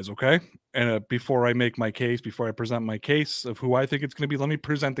front of you guys, okay? And before I present my case of who I think it's going to be, let me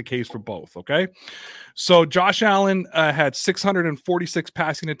present the case for both, okay? So Josh Allen had 646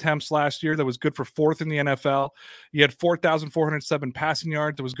 passing attempts last year. That was good for 4th in the NFL. He had 4,407 passing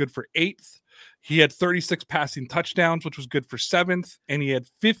yards. That was good for 8th. He had 36 passing touchdowns, which was good for 7th, and he had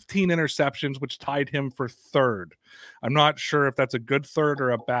 15 interceptions, which tied him for 3rd. I'm not sure if that's a good 3rd or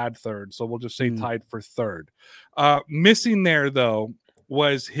a bad 3rd, so we'll just say tied for 3rd. Missing there, though,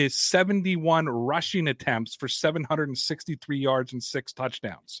 was his 71 rushing attempts for 763 yards and 6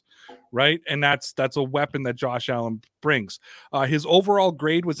 touchdowns, right? And that's a weapon that Josh Allen brings. His overall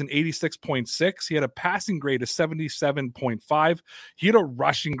grade was an 86.6. He had a passing grade of 77.5. He had a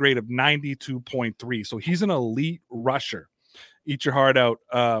rushing grade of 92.3. So he's an elite rusher. Eat your heart out,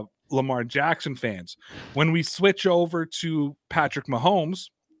 Lamar Jackson fans. When we switch over to Patrick Mahomes,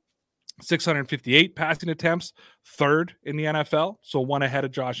 658 passing attempts, 3rd in the NFL, so 1 ahead of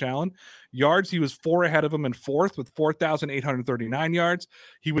Josh Allen. Yards, he was 4 ahead of him in 4th with 4,839 yards.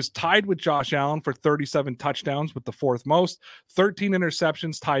 He was tied with Josh Allen for 37 touchdowns with the 4th most. 13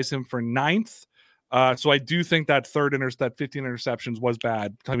 interceptions ties him for 9th. So I do think that 15 interceptions was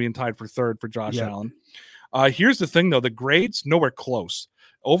bad, being tied for 3rd for Josh Allen. Here's the thing, though. The grades, nowhere close.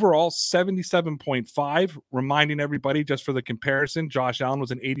 Overall, 77.5. Reminding everybody, just for the comparison, Josh Allen was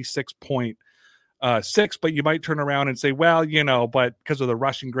an 86.6, but you might turn around and say, well, but because of the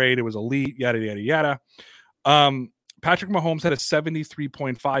rushing grade, it was elite, yada, yada, yada. Patrick Mahomes had a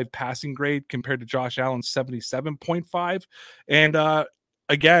 73.5 passing grade compared to Josh Allen's 77.5. And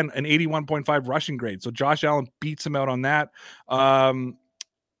again, an 81.5 rushing grade. So Josh Allen beats him out on that.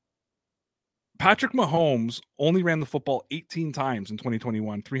 Patrick Mahomes only ran the football 18 times in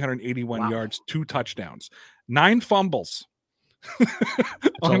 2021, 381 yards, 2 touchdowns, 9 fumbles. That's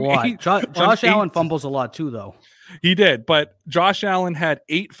a lot. Josh Allen fumbles a lot too, though. He did, but Josh Allen had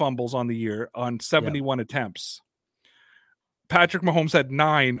 8 fumbles on the year on 71 attempts. Patrick Mahomes had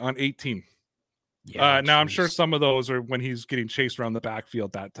 9 on 18. Now I'm sure some of those are when he's getting chased around the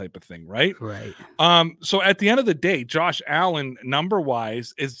backfield, that type of thing, right? Right. So at the end of the day, Josh Allen,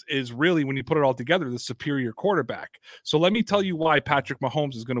 number-wise, is really, when you put it all together, the superior quarterback. So let me tell you why Patrick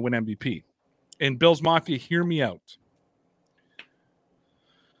Mahomes is going to win MVP. And Bills Mafia, hear me out.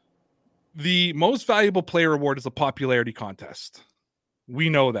 The most valuable player award is a popularity contest. We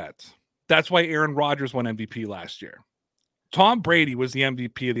know that. That's why Aaron Rodgers won MVP last year. Tom Brady was the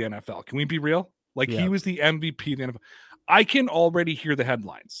MVP of the NFL. Can we be real? He was the MVP of the NFL. I can already hear the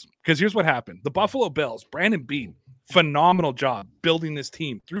headlines because here's what happened. The Buffalo Bills, Brandon Beane, phenomenal job building this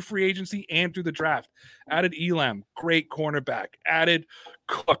team through free agency and through the draft. Added Elam, great cornerback. Added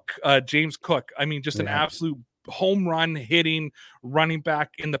Cook, James Cook. I mean, just an absolute home run hitting running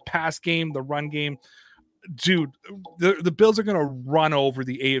back in the pass game, the run game. Dude, the Bills are going to run over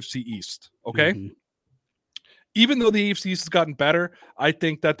the AFC East, okay? Mm-hmm. Even though the AFC East has gotten better, I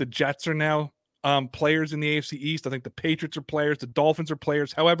think that the Jets are now players in the AFC East. I think the Patriots are players. The Dolphins are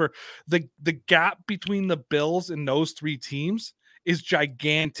players. However, the gap between the Bills and those 3 teams is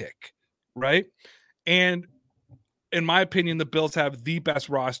gigantic, right? And in my opinion, the Bills have the best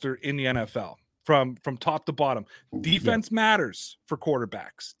roster in the NFL from top to bottom. Defense matters for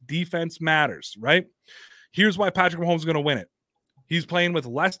quarterbacks. Defense matters, right? Here's why Patrick Mahomes is going to win it. He's playing with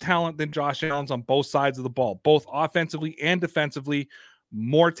less talent than Josh Allen's on both sides of the ball, both offensively and defensively.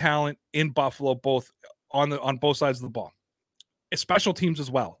 More talent in Buffalo, both on both sides of the ball. Special teams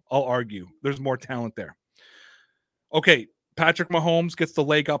as well, I'll argue. There's more talent there. Okay, Patrick Mahomes gets the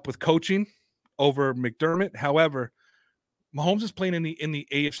leg up with coaching over McDermott. However, Mahomes is playing in the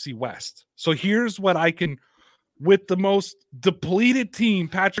AFC West. So here's what I can, with the most depleted team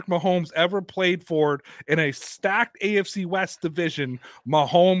Patrick Mahomes ever played for in a stacked AFC West division,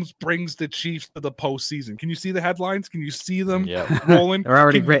 Mahomes brings the Chiefs to the postseason. Can you see the headlines? Can you see them rolling? They're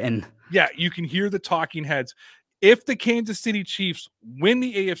already written. Yeah, you can hear the talking heads. If the Kansas City Chiefs win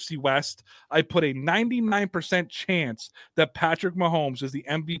the AFC West, I put a 99% chance that Patrick Mahomes is the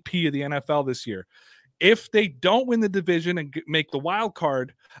MVP of the NFL this year. If they don't win the division and make the wild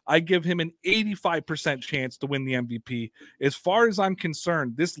card, I give him an 85% chance to win the MVP. As far as I'm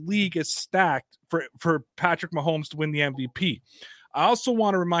concerned, this league is stacked for Patrick Mahomes to win the MVP. I also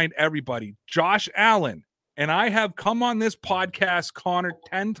want to remind everybody, Josh Allen, and I have come on this podcast, Connor,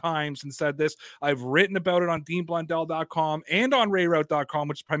 10 times and said this. I've written about it on DeanBlundell.com and on RayRoute.com,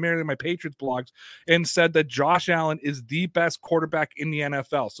 which is primarily my Patriots blogs, and said that Josh Allen is the best quarterback in the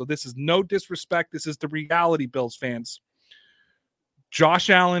NFL. So this is no disrespect. This is the reality, Bills fans. Josh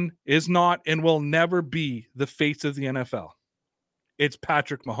Allen is not and will never be the face of the NFL. It's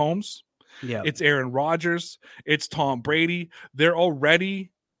Patrick Mahomes. Yeah. It's Aaron Rodgers. It's Tom Brady. They're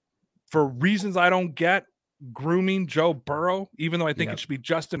already, for reasons I don't get, grooming Joe Burrow, even though I think it should be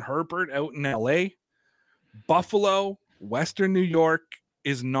Justin Herbert out in LA. Buffalo, Western New York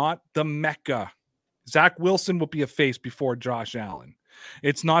is not the Mecca. Zach Wilson will be a face before Josh Allen.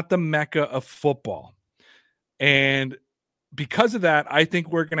 It's not the Mecca of football. And because of that, I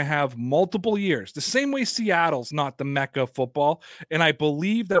think we're going to have multiple years, the same way Seattle's not the Mecca of football. And I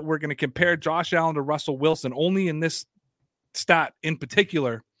believe that we're going to compare Josh Allen to Russell Wilson only in this stat in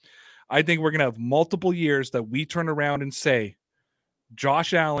particular. I think we're going to have multiple years that we turn around and say,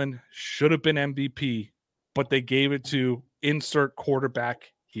 Josh Allen should have been MVP, but they gave it to insert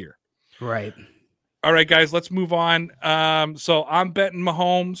quarterback here. Right. All right, guys, let's move on. So I'm betting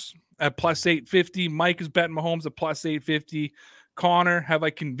Mahomes at plus 850. Mike is betting Mahomes at plus 850. Connor, have I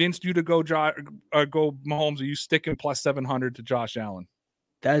convinced you to go Mahomes? Are you sticking plus 700 to Josh Allen?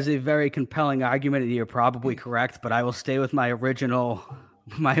 That is a very compelling argument, and you're probably correct, but I will stay with my original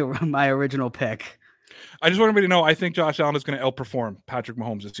pick. I just want everybody to know I think Josh Allen is going to outperform Patrick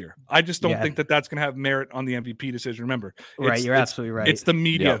Mahomes this year. I just don't think that that's going to have merit on the MVP decision. Remember, you're absolutely right. It's the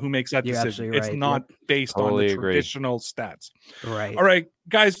media who makes that decision. It's not based on the traditional stats. Right. All right,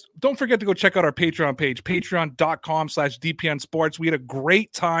 guys, don't forget to go check out our Patreon page, patreon.com/DPN Sports. We had a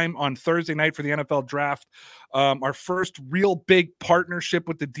great time on Thursday night for the NFL draft. Our first real big partnership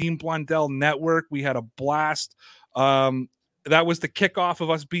with the Dean Blundell Network. We had a blast. That was the kickoff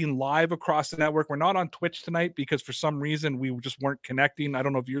of us being live across the network. We're not on Twitch tonight because for some reason we just weren't connecting. I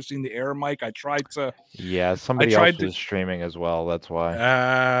don't know if you're seeing the error, Mike. I tried to. Yeah, somebody else was streaming as well. That's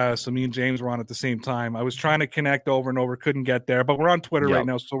why. So me and James were on at the same time. I was trying to connect over and over, couldn't get there, but we're on Twitter right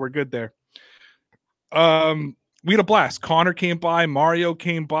now, so we're good there. We had a blast. Connor came by. Mario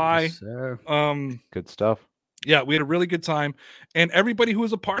came by. Yes, sir. Good stuff. Yeah, we had a really good time, and everybody who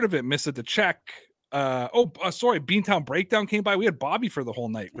was a part of it missed it to check. Beantown Breakdown came by. We had Bobby for the whole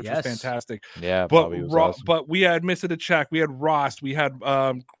night, which was fantastic. Yeah, but Bobby was awesome. But we had Miss It a Check. We had Ross. We had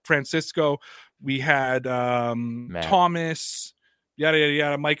Francisco. We had Thomas. Yada yada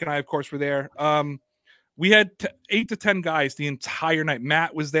yada. Mike and I, of course, were there. We had 8 to 10 guys the entire night.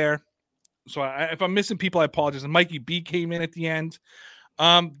 Matt was there. So if I'm missing people, I apologize. And Mikey B came in at the end.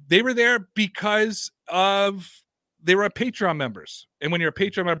 They were there because they were Patreon members. And when you're a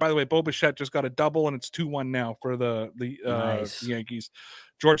Patreon member, by the way, Bo Bichette just got a double, and it's 2-1 now for the Yankees.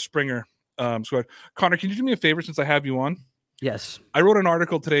 George Springer scored. Connor, can you do me a favor since I have you on? Yes. I wrote an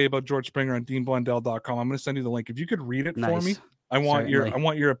article today about George Springer on DeanBlundell.com. I'm going to send you the link. If you could read it for me. I want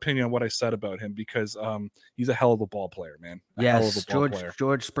your opinion on what I said about him because he's a hell of a ball player, man. Yes,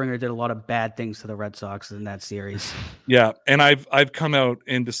 George Springer did a lot of bad things to the Red Sox in that series. Yeah, and I've come out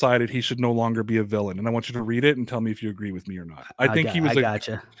and decided he should no longer be a villain, and I want you to read it and tell me if you agree with me or not. I think he was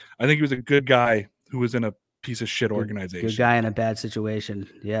a good guy who was in a piece of shit organization. Good guy in a bad situation.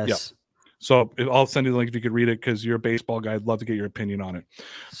 Yes. Yep. So I'll send you the link if you could read it because you're a baseball guy. I'd love to get your opinion on it.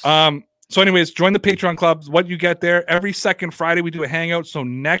 So anyways, join the Patreon club. What you get there, every second Friday, we do a hangout. So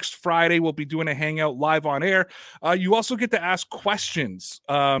next Friday, we'll be doing a hangout live on air. You also get to ask questions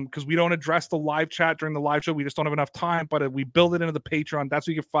because we don't address the live chat during the live show. We just don't have enough time, but we build it into the Patreon. That's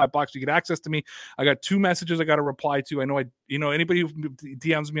where you get $5. You get access to me. I got 2 messages I got to reply to. I know anybody who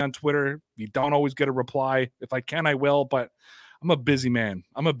DMs me on Twitter, you don't always get a reply. If I can, I will, but I'm a busy man.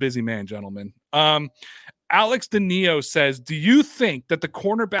 Gentlemen. Alex DeNeo says, do you think that the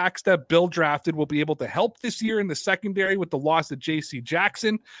cornerbacks that Bill drafted will be able to help this year in the secondary with the loss of J.C.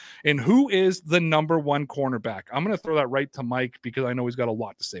 Jackson? And who is the number 1 cornerback? I'm going to throw that right to Mike because I know he's got a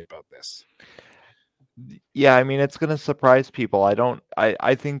lot to say about this. Yeah, I mean, it's going to surprise people. I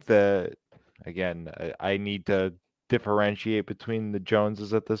think I need to differentiate between the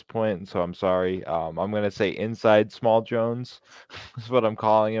Joneses at this point. And so I'm sorry. I'm going to say inside small Jones is what I'm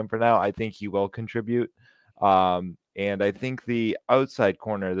calling him for now. I think he will contribute. And I think the outside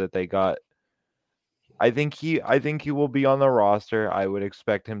corner that they got, I think he will be on the roster. I would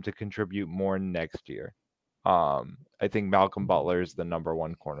expect him to contribute more next year. I think Malcolm Butler is the number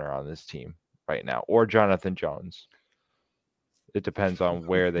 1 corner on this team right now, or Jonathan Jones. It depends on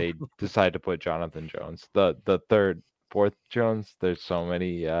where they decide to put Jonathan Jones. The third, fourth Jones. There's so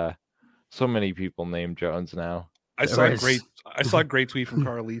many people named Jones now. I saw a great tweet from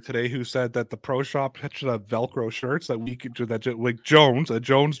Carly today who said that the pro shop should have Velcro shirts that we could do that like a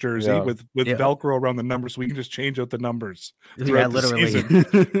Jones jersey with Velcro around the numbers, so we can just change out the numbers. Yeah, literally.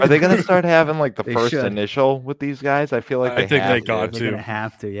 Are they going to start having like the first initial with these guys? I feel like they got to. They're going to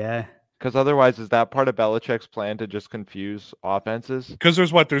have to, yeah. Because otherwise, is that part of Belichick's plan to just confuse offenses? Because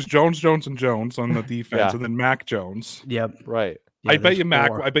there's Jones, and Jones on the defense, and then Mac Jones. Yep. Right. Yeah, I bet you Mac.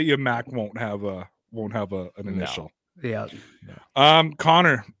 4. I bet you Mac won't have an initial. Yeah.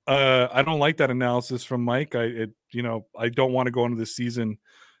 Connor, I don't like that analysis from Mike. I don't want to go into this season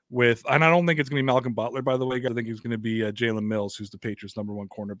with, and I don't think it's going to be Malcolm Butler, by the way. I think it's going to be Jalen Mills, who's the Patriots' #1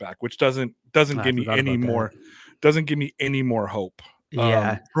 cornerback, which doesn't give me any more, hope.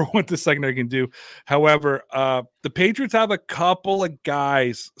 Yeah. For what the secondary can do. However, the Patriots have a couple of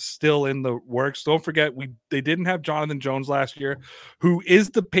guys still in the works. Don't forget, they didn't have Jonathan Jones last year, who is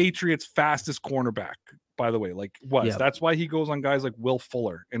the Patriots' fastest cornerback, by the way. That's why he goes on guys like Will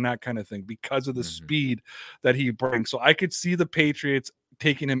Fuller and that kind of thing, because of the speed that he brings. So I could see the Patriots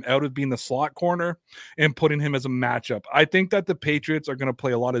taking him out of being the slot corner and putting him as a matchup. I think that the Patriots are going to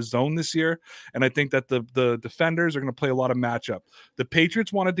play a lot of zone this year, and I think that the defenders are going to play a lot of matchup. The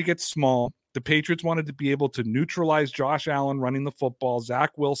Patriots wanted to get small. The Patriots wanted to be able to neutralize Josh Allen running the football,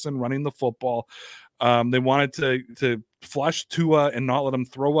 Zach Wilson running the football. They wanted to flush Tua and not let him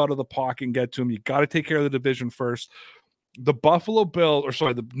throw out of the pocket and get to him. You got to take care of the division first. The Bill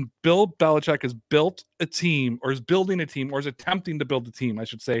Belichick has built a team, or is building a team, or is attempting to build a team, I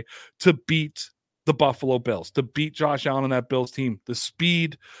should say, to beat the Buffalo Bills, to beat Josh Allen and that Bills team. The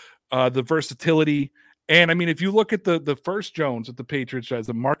speed, the versatility. And I mean, if you look at the first Jones that the Patriots has,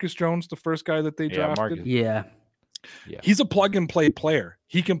 the Marcus Jones, the first guy that they drafted. Yeah. He's a plug-and-play player.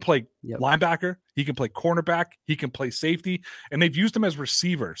 He can play linebacker. He can play cornerback. He can play safety. And they've used him as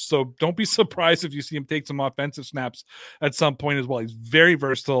receiver. So don't be surprised if you see him take some offensive snaps at some point as well. He's very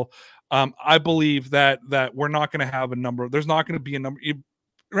versatile. I believe that we're not going to have a number. There's not going to be a number.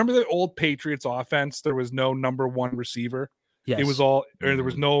 Remember the old Patriots offense? There was no #1 receiver. Yes. It was all, or there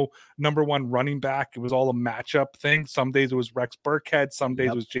was no #1 running back. It was all a matchup thing. Some days it was Rex Burkhead. Some days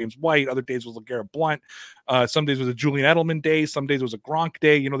it was James White. Other days it was LeGarrette Blount. Some days it was a Julian Edelman day. Some days it was a Gronk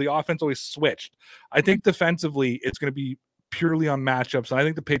day. The offense always switched. I think defensively it's going to be purely on matchups. And I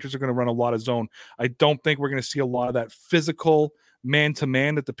think the Patriots are going to run a lot of zone. I don't think we're going to see a lot of that physical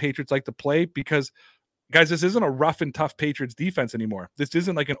man-to-man that the Patriots like to play, because guys, this isn't a rough and tough Patriots defense anymore. This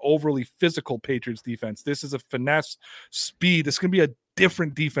isn't like an overly physical Patriots defense. This is a finesse, speed. This is going to be a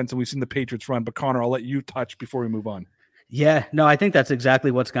different defense than we've seen the Patriots run. But Connor, I'll let you touch before we move on. Yeah, no, I think that's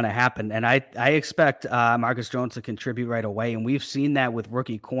exactly what's going to happen. And I expect Marcus Jones to contribute right away. And we've seen that with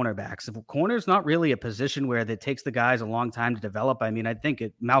rookie cornerbacks. If corner is not really a position where it takes the guys a long time to develop, I mean, I think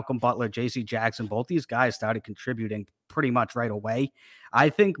Malcolm Butler, J.C. Jackson, both these guys started contributing pretty much right away. I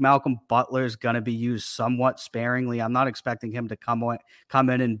think Malcolm Butler is going to be used somewhat sparingly. I'm not expecting him to come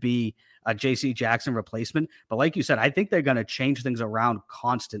in and be a J.C. Jackson replacement. But like you said, I think they're going to change things around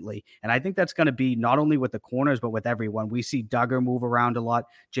constantly. And I think that's going to be not only with the corners, but with everyone. We see Duggar move around a lot.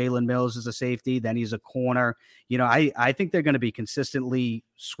 Jalen Mills is a safety. Then he's a corner. I think they're going to be consistently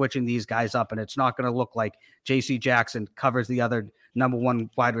switching these guys up. And it's not going to look like J.C. Jackson covers the other #1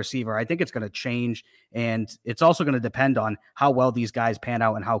 wide receiver. I think it's going to change. And it's also going to depend on how well these guys pan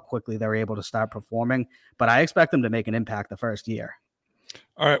out and how quickly they're able to start performing. But I expect them to make an impact the first year.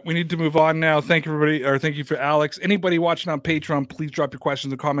 All right, we need to move on now. Thank you, everybody, or thank you for Alex. Anybody watching on Patreon, please drop your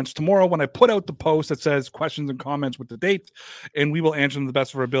questions and comments tomorrow when I put out the post that says questions and comments with the date, and we will answer them to the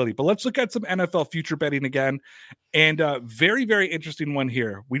best of our ability. But let's look at some NFL future betting again, and very, very interesting one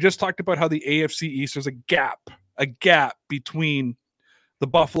here. We just talked about how the AFC East, there's a gap between the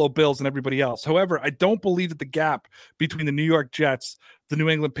Buffalo Bills and everybody else. However, I don't believe that the gap between the New York Jets, the New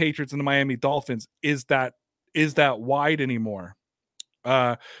England Patriots, and the Miami Dolphins is that wide anymore.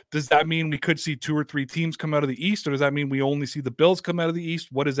 Does that mean we could see 2 or 3 teams come out of the East, or does that mean we only see the Bills come out of the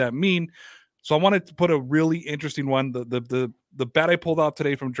East? What does that mean? So I wanted to put a really interesting one. The bet I pulled out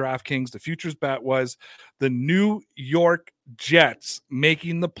today from DraftKings, the futures bet, was the New York Jets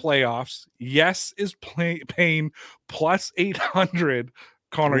making the playoffs. Yes is paying plus 800.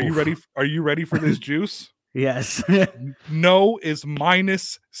 Connor, are you ready for this juice? Yes. No is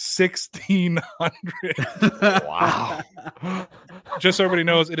minus 1,600. Wow. Just so everybody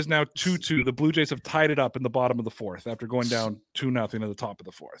knows, it is now 2-2. The Blue Jays have tied it up in the bottom of the 4th after going down 2-0 at the top of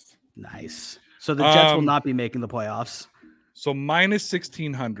the 4th. Nice. So the Jets will not be making the playoffs. So minus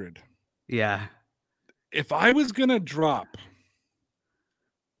 1,600. Yeah. If I was going to drop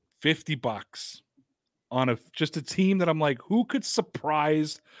 $50 on just a team that I'm like, who could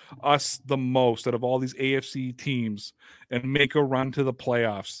surprise us the most out of all these AFC teams and make a run to the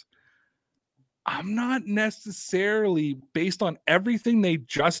playoffs, I'm not necessarily, based on everything they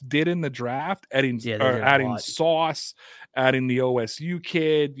just did in the draft, adding Sauce, adding the OSU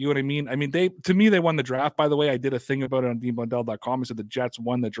kid, you know what I mean? I mean, to me, they won the draft, by the way. I did a thing about it on DeanBlundell.com. I said the Jets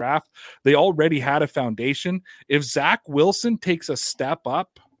won the draft. They already had a foundation. If Zach Wilson takes a step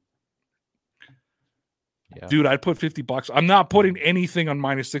up, Yeah. Dude, I'd put $50. I'm not putting anything on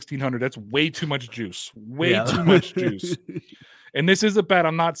minus 1,600. That's way too much juice. Way too much juice. And this is a bet.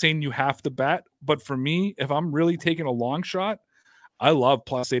 I'm not saying you have to bet, but for me, if I'm really taking a long shot, I love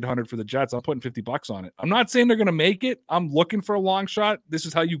plus 800 for the Jets. I'm putting $50 on it. I'm not saying they're going to make it. I'm looking for a long shot. This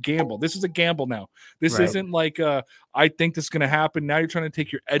is how you gamble. This is a gamble now. This isn't like I think this is going to happen. Now you're trying to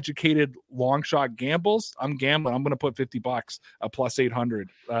take your educated long shot gambles. I'm gambling. I'm going to put $50 plus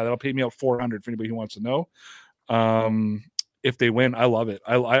 800. That'll pay me out 400 for anybody who wants to know. If they win, I love it.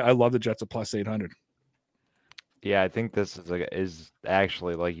 I love the Jets at plus 800. Yeah, I think this is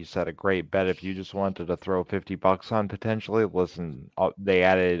actually, like you said, a great bet. If you just wanted to throw $50 on potentially, listen, they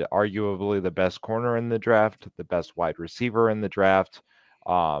added arguably the best corner in the draft, the best wide receiver in the draft,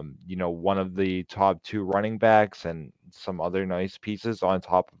 one of the top 2 running backs, and some other nice pieces on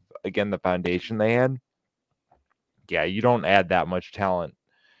top of, again, the foundation they had. Yeah, you don't add that much talent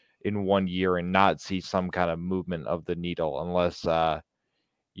in 1 year and not see some kind of movement of the needle unless,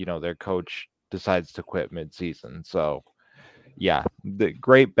 their coach decides to quit mid-season. So yeah, the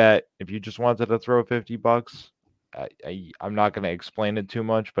great bet. If you just wanted to throw $50, I'm not going to explain it too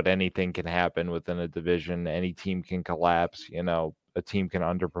much, but anything can happen within a division. Any team can collapse, a team can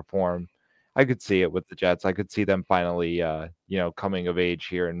underperform. I could see it with the Jets. I could see them finally coming of age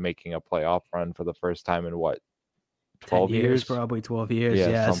here and making a playoff run for the first time in 12 years? Probably 12 years.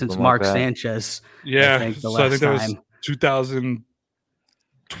 Yeah, since like Mark that. Sanchez. Yeah, I think I think that was 2012.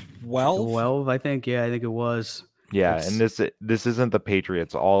 12, I think. Yeah, I think it was. Yeah, and this isn't the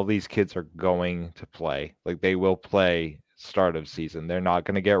Patriots. All these kids are going to play. Like, they will play start of season. They're not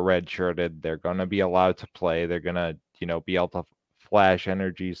going to get redshirted. They're going to be allowed to play. They're going to, be able to flash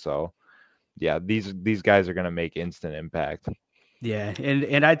energy. So, yeah, these guys are going to make instant impact. Yeah,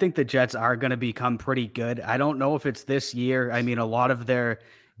 and I think the Jets are going to become pretty good. I don't know if it's this year. I mean, a lot of their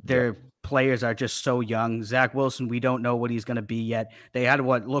players are just so young. Zach Wilson, we don't know what he's going to be yet. They had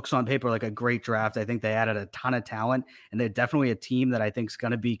what looks on paper like a great draft. I think they added a ton of talent, and they're definitely a team that I think is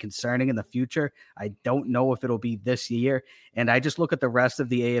going to be concerning in the future. I don't know if it'll be this year. And I just look at the rest of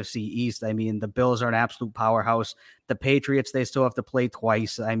the AFC East. I mean, the Bills are an absolute powerhouse. The Patriots, they still have to play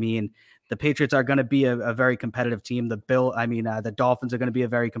twice. I mean, the Patriots are going to be a very competitive team. The Dolphins are going to be a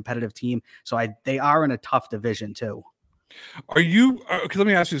very competitive team. So they are in a tough division too. Are you, okay, let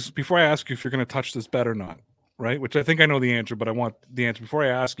me ask you this before I ask you if you're going to touch this bet or not, right? Which I think I know the answer, but I want the answer before I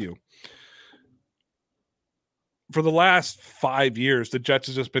ask you. For the last 5 years, the Jets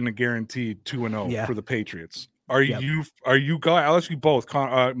has just been a guaranteed 2-0 for the Patriots. I'll ask you both.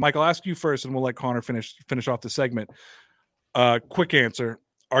 Mike, I'll ask you first, and we'll let Connor finish off the segment. Quick answer.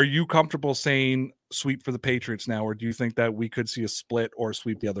 Are you comfortable saying sweep for the Patriots now, or do you think that we could see a split or a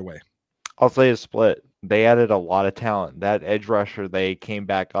sweep the other way? I'll say a split. They added a lot of talent. That edge rusher they came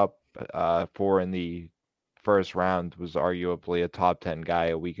back up for in the first round was arguably a top 10 guy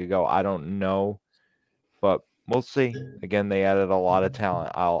a week ago. I don't know, but we'll see. Again, they added a lot of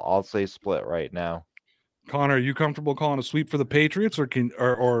talent. I'll say split right now. Connor, are you comfortable calling a sweep for the Patriots, or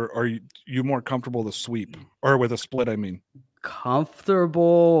are you more comfortable with a sweep or with a split? I mean.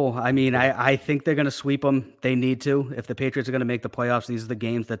 Comfortable. I mean, I think they're going to sweep them. They need to. If the Patriots are going to make the playoffs, these are the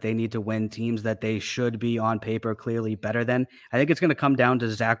games that they need to win, teams that they should be on paper clearly better than. I think it's going to come down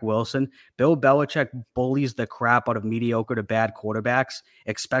to Zach Wilson. Bill Belichick bullies the crap out of mediocre to bad quarterbacks,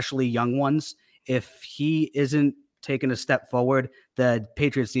 especially young ones. If he isn't taking a step forward, the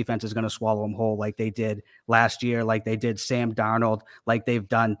Patriots defense is going to swallow him whole like they did last year, like they did Sam Darnold, like they've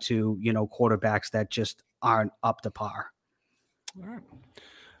done to, quarterbacks that just aren't up to par. All right.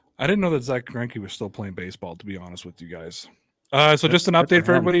 I didn't know that Zach Greinke was still playing baseball, to be honest with you guys. So just an update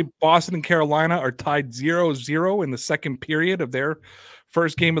for everybody. Boston and Carolina are tied 0-0 in the second period of their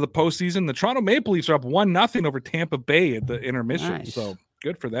first game of the postseason. The Toronto Maple Leafs are up 1-0 over Tampa Bay at the intermission. Nice. So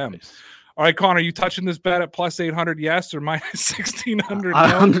good for them. Nice. All right, Connor, you touching this bet at plus 800 yes or minus 1,600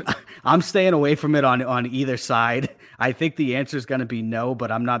 no? I'm staying away from it on either side. I think the answer is going to be no, but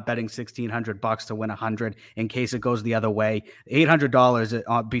I'm not betting $1,600 to win 100 in case it goes the other way.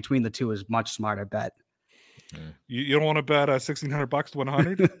 $800 between the two is much smarter bet. You don't want to bet $1,600 to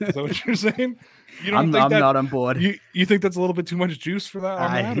 100? Is that what you're saying? You don't I'm not on board. You think that's a little bit too much juice for that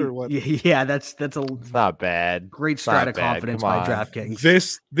on that, or what? Yeah, that's it's not bad. Great strat of confidence by DraftKings.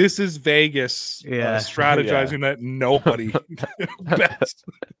 This is Vegas strategizing that nobody bets.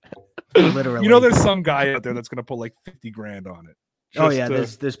 Literally, there's some guy out there that's going to put like $50,000 on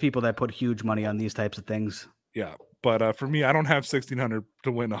it. There's people that put huge money on these types of things. Yeah. But for me, I don't have $1,600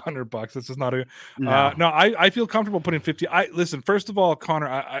 to win $100. This is not a no. I feel comfortable putting 50. Listen. First of all, Connor,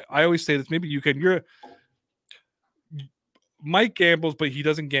 I always say this. Maybe you can. Mike gambles, but he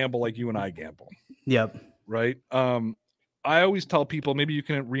doesn't gamble like you and I gamble. Yep. right? I always tell people, maybe you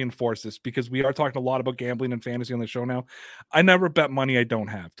can reinforce this because we are talking a lot about gambling and fantasy on the show now. I never bet money I don't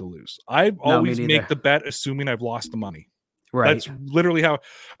have to lose. I always make the bet assuming I've lost the money. Right. That's literally how,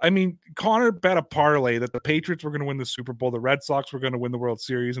 I mean, Connor bet a parlay that the Patriots were going to win the Super Bowl, the Red Sox were going to win the World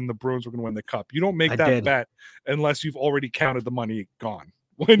Series, and the Bruins were going to win the Cup. You don't make that bet unless you've already counted the money gone.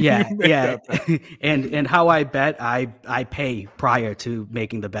 And how I bet, I pay prior to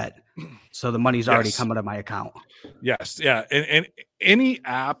making the bet. So the money's already coming to my account. Yes. Yeah. And any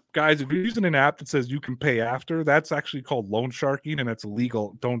app, guys, if you're using an app that says you can pay after, that's actually called loan sharking and it's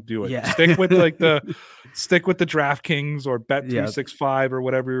illegal. Don't do it. Yeah. Stick with the DraftKings or Bet365 or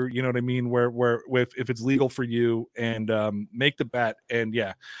whatever, you know what I mean? Where if it's legal for you, and make the bet. And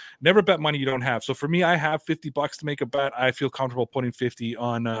never bet money you don't have. So for me, I have $50 to make a bet. I feel comfortable putting 50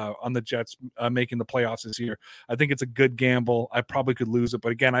 on the Jets making the playoffs this year. I think it's a good gamble. I probably could lose it,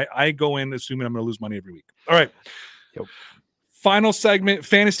 but again, I go in assuming I'm going to lose money every week. All right. Yep. Final segment,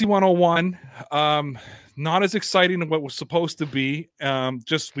 Fantasy 101. Not as exciting as what was supposed to be.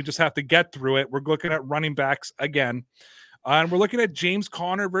 We just have to get through it. We're looking at running backs again. And we're looking at James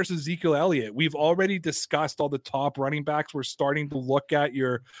Conner versus Ezekiel Elliott. We've already discussed all the top running backs. We're starting to look at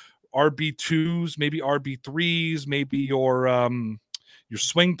your RB2s, maybe RB3s, maybe your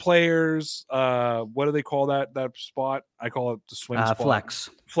swing players. What do they call that spot? I call it the swing spot.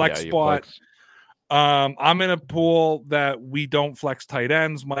 Flex spot. I'm in a pool that we don't flex tight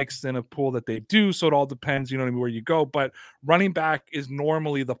ends. Mike's in a pool that they do. So it all depends, you know what I mean, where you go. But running back is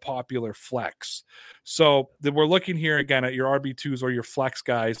normally the popular flex. So we're looking here again at your RB2s or your flex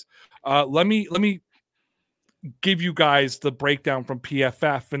guys. Let me give you guys the breakdown from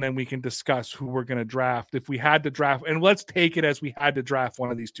PFF, and then we can discuss who we're going to draft if we had to draft. And let's take it as we had to draft one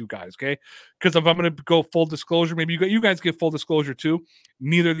of these two guys, okay? Because if I'm going to go full disclosure, maybe you guys get full disclosure too.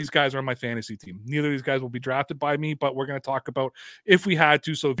 Neither of these guys are on my fantasy team. Neither of these guys will be drafted by me, but we're going to talk about if we had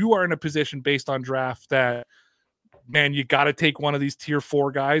to. So if you are in a position based on draft that, man, you got to take one of these tier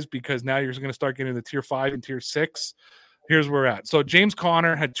 4 guys because now you're going to start getting the tier 5 and tier 6. Here's where we're at. So James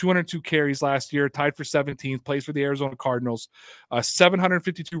Conner had 202 carries last year, tied for 17th, plays for the Arizona Cardinals,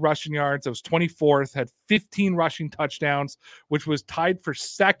 752 rushing yards. That was 24th, had 15 rushing touchdowns, which was tied for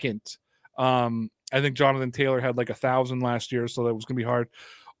second. I think Jonathan Taylor had like 1,000 last year, so that was going to be hard.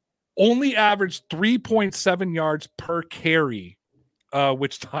 Only averaged 3.7 yards per carry,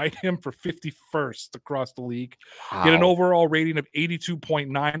 which tied him for 51st across the league. Wow. He had an overall rating of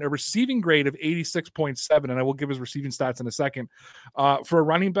 82.9, a receiving grade of 86.7, and I will give his receiving stats in a second. For a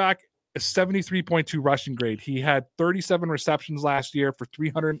running back, a 73.2 rushing grade. He had 37 receptions last year for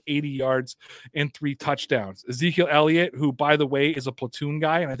 380 yards and 3 touchdowns. Ezekiel Elliott, who, by the way, is a platoon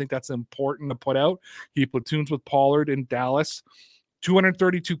guy, and I think that's important to put out. He platoons with Pollard in Dallas.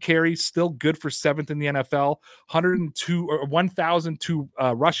 232 carries, still good for 7th in the NFL. 1,002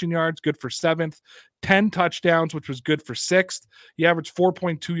 rushing yards, good for 7th. 10 touchdowns, which was good for 6th. He averaged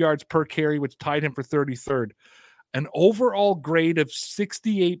 4.2 yards per carry, which tied him for 33rd. An overall grade of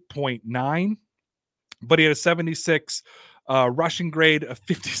 68.9, but he had a 76 rushing grade, a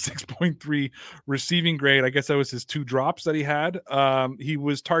 56.3 receiving grade. I guess that was his 2 drops that he had. He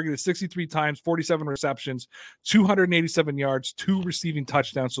was targeted 63 times, 47 receptions, 287 yards, 2 receiving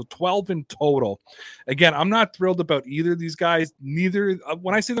touchdowns, so 12 in total. Again, I'm not thrilled about either of these guys. Neither,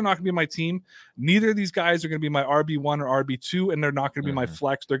 when I say they're not going to be my team, neither of these guys are going to be my RB1 or RB2, and they're not going to be my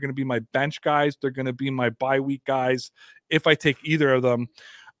flex. They're going to be my bench guys. They're going to be my bye week guys if I take either of them.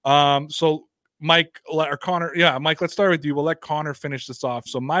 So Mike or Connor, Mike, let's start with you. We'll let Connor finish this off.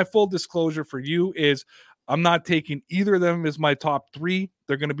 So my full disclosure for you is I'm not taking either of them as my top 3.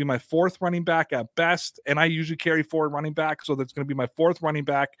 They're going to be my 4th running back at best, and I usually carry 4 running backs, so that's going to be my 4th running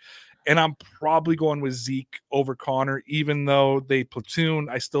back, and I'm probably going with Zeke over Connor. Even though they platoon,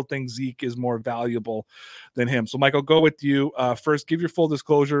 I still think Zeke is more valuable than him. So Mike, I'll go with you. First, give your full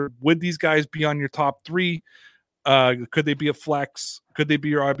disclosure. Would these guys be on your top 3? Could they be a flex? Could they be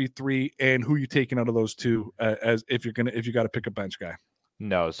your RB3? And who are you taking out of those two as if you got to pick a bench guy?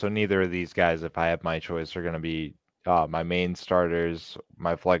 No, so neither of these guys, if I have my choice, are going to be my main starters.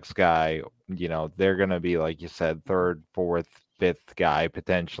 My flex guy, they're going to be, like you said, 3rd, 4th, 5th guy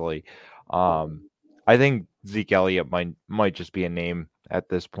potentially. I think Zeke Elliott might just be a name at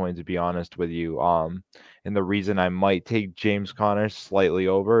this point, to be honest with you. And the reason I might take James Conner slightly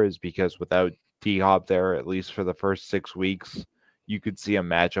over is because without D-Hop there, at least for the first 6 weeks, you could see a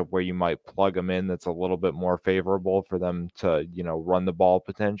matchup where you might plug them in that's a little bit more favorable for them to, run the ball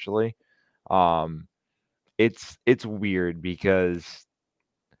potentially. It's weird because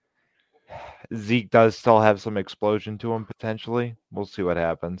Zeke does still have some explosion to him potentially. We'll see what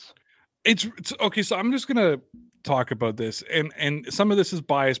happens. It's okay. So I'm just gonna talk about this, and some of this is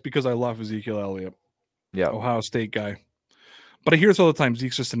biased because I love Ezekiel Elliott, Ohio State guy. But I hear this all the time.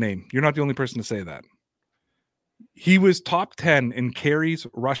 Zeke's just a name. You're not the only person to say that. He was top 10 in carries,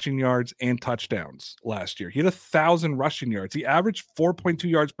 rushing yards, and touchdowns last year. He had 1,000 rushing yards. He averaged 4.2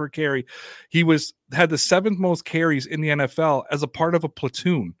 yards per carry. He had the 7th most carries in the NFL as a part of a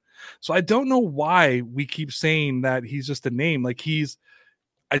platoon. So I don't know why we keep saying that he's just a name. Like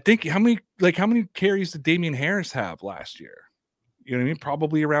I think how many carries did Damian Harris have last year? You know what I mean?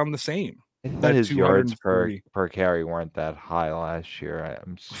 Probably around the same. That his yards per carry weren't that high last year.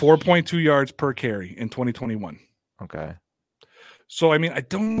 4.2 yards per carry in 2021. Okay. So I mean, I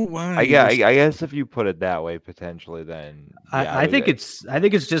don't know why. I guess if you put it that way, potentially, then I think it's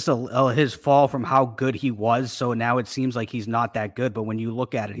just his fall from how good he was. So now it seems like he's not that good. But when you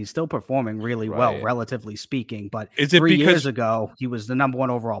look at it, he's still performing really well, relatively speaking. But is it 3 years ago he was the number 1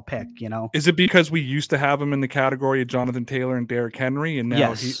 overall pick? You know, is it because we used to have him in the category of Jonathan Taylor and Derrick Henry, and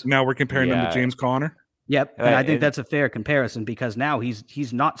now now we're comparing him to James Conner? Yep, and I think that's a fair comparison because now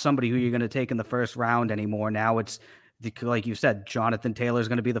he's not somebody who you're going to take in the first round anymore. Now it's like you said, Jonathan Taylor is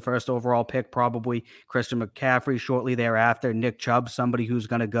going to be the first overall pick, probably. Christian McCaffrey shortly thereafter. Nick Chubb, somebody who's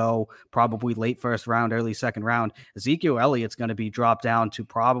going to go probably late first round, early second round. Ezekiel Elliott's going to be dropped down to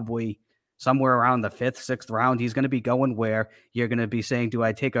probably somewhere around the 5th, 6th round. He's going to be going where you're going to be saying, do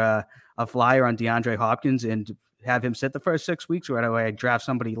I take a flyer on DeAndre Hopkins and have him sit the first 6 weeks, or do I draft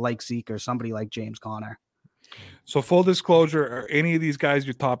somebody like Zeke or somebody like James Conner? So full disclosure, are any of these guys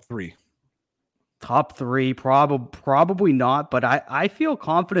your top 3? Top 3, probably not, but I feel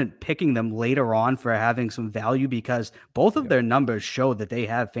confident picking them later on for having some value because both of their numbers show that they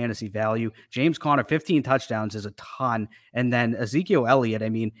have fantasy value. James Conner, 15 touchdowns is a ton. And then Ezekiel Elliott, I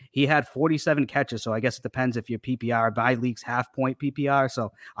mean, he had 47 catches, so I guess it depends if you're PPR. My league's half-point PPR,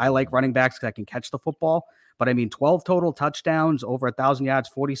 so I like running backs because I can catch the football. But I mean, 12 total touchdowns, over 1,000 yards,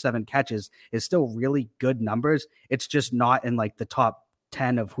 47 catches is still really good numbers. It's just not in like the top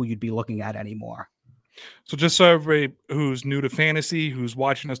 10 of who you'd be looking at anymore. So just so everybody who's new to fantasy, who's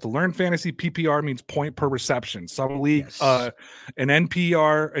watching us to learn fantasy, PPR means point per reception. Some leagues, an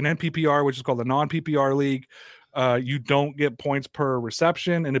NPPR, which is called a non-PPR league, you don't get points per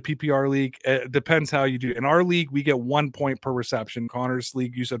reception. In a PPR league, it depends how you do. In our league, we get 1 point per reception. Connor's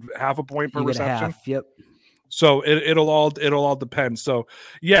league, you said half a point per reception. Yep. So it'll all depend. So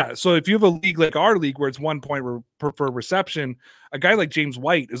yeah. So if you have a league like our league where it's 1 point per reception, a guy like James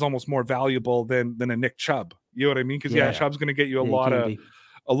White is almost more valuable than a Nick Chubb. You know what I mean? Because Chubb's going to get you a lot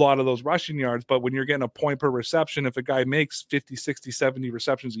of those rushing yards. But when you're getting a point per reception, if a guy makes 50, 60, 70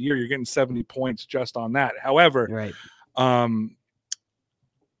 receptions a year, you're getting 70 points just on that. However,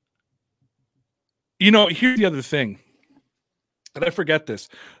 here's the other thing, and I forget this.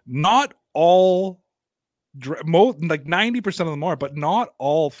 Not all. Like 90% of them are, but not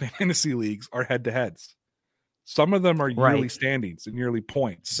all fantasy leagues are head-to-heads. Some of them are yearly standings and yearly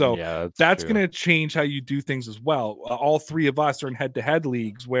points. So that's going to change how you do things as well. All 3 of us are in head-to-head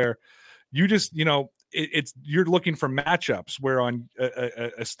leagues where you just, you're looking for matchups. Where on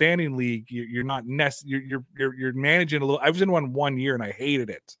a standing league, you're not you're managing a little. I was in one year and I hated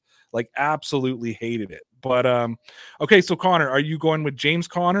it, like absolutely hated it. But okay, so Connor, are you going with James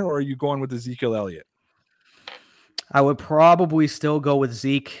Conner or are you going with Ezekiel Elliott? I would probably still go with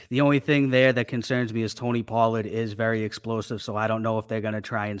Zeke. The only thing there that concerns me is Tony Pollard is very explosive, so I don't know if they're going to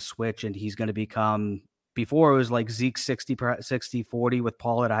try and switch, and he's going to become – before it was like Zeke 60-40 with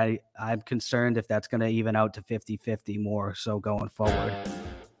Pollard. I'm concerned if that's going to even out to 50-50 more so going forward.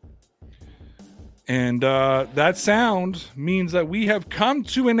 And that sound means that we have come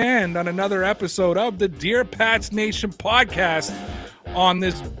to an end on another episode of the Dear Pats Nation podcast on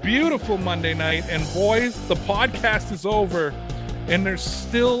this beautiful Monday night. And boys, the podcast is over and there's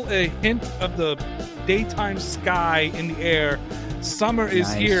still a hint of the daytime sky in the air. Summer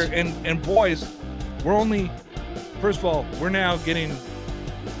is here. And boys, first of all, we're now getting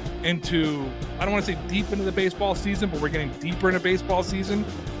into, I don't want to say deep into the baseball season, but we're getting deeper into baseball season.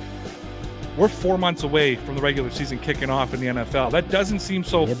 We're 4 months away from the regular season kicking off in the NFL. That doesn't seem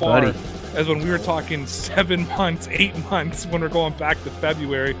so far as when we were talking 7 months, 8 months when we're going back to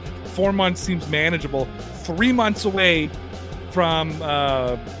February. 4 months seems manageable. 3 months away from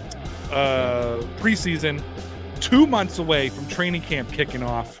preseason. 2 months away from training camp kicking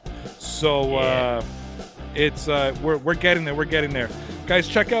off. So it's we're getting there. We're getting there. Guys,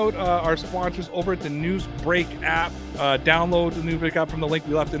 check out our sponsors over at the Newsbreak app. Download the Newsbreak app from the link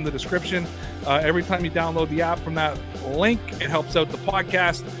we left in the description. Every time you download the app from that link, it helps out the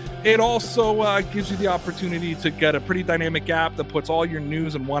podcast. It also gives you the opportunity to get a pretty dynamic app that puts all your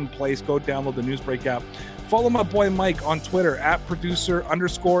news in one place. Go download the Newsbreak app. Follow my boy Mike on Twitter at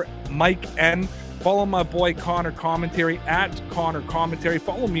 @producer_Mike N. Follow my boy Connor Commentary at Connor Commentary.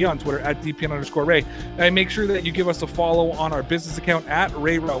 Follow me on Twitter at DPN_Ray. And make sure that you give us a follow on our business account at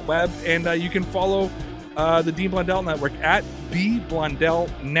RayRailWeb. And you can follow the Dean Blundell Network at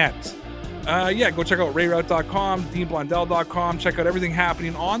TheBlundellNet. Go check out RayRoute.com, DeanBlundell.com. Check out everything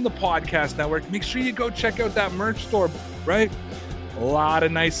happening on the podcast network. Make sure you go check out that merch store, right? A lot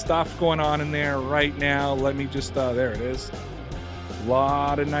of nice stuff going on in there right now. Let me just, there it is. A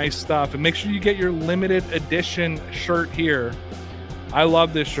lot of nice stuff. And make sure you get your limited edition shirt here. I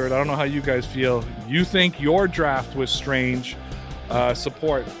love this shirt. I don't know how you guys feel. You think your draft was strange.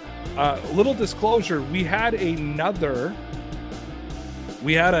 Support. Little disclosure, we had another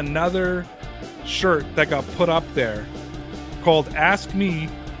shirt that got put up there called Ask Me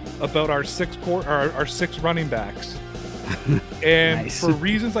About Our six running backs. And nice. For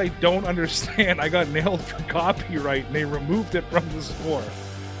reasons I don't understand, I got nailed for copyright and they removed it from the store.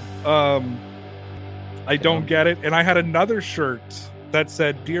 I don't get it. And I had another shirt that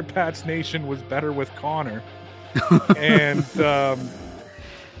said Dear Pats Nation was better with Connor. And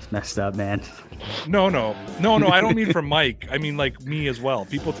it's messed up, man. No, I don't mean for Mike. I mean like me as well.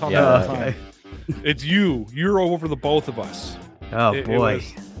 People tell me all the time. It's you. You're over the both of us. Oh boy.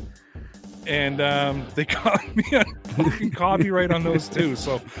 And they got me on fucking copyright on those too.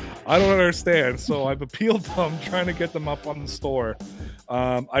 So I don't understand. So I've appealed to them, trying to get them up on the store.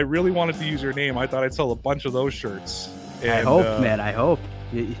 I really wanted to use your name. I thought I'd sell a bunch of those shirts. And, I hope, man. I hope.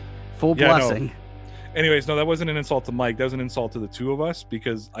 Full blessing. No. Anyways, no, that wasn't an insult to Mike. That was an insult to the two of us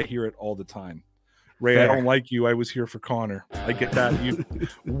because I hear it all the time. Ray, fair. I don't like you. I was here for Connor. I get that you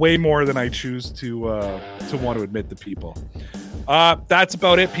way more than I choose to want to admit to people. That's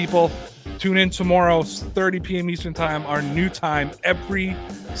about it, people. Tune in tomorrow, 30 p.m. Eastern Time, our new time every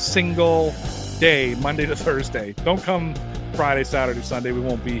single day, Monday to Thursday. Don't come Friday, Saturday, Sunday. We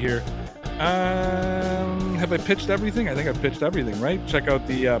won't be here. Have I pitched everything? I think I've pitched everything, right? Check out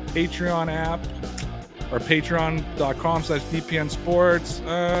the Patreon app or patreon.com/DPN Sports.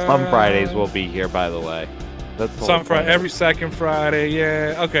 Some Fridays we'll be here, by the way. That's some Friday, every second Friday.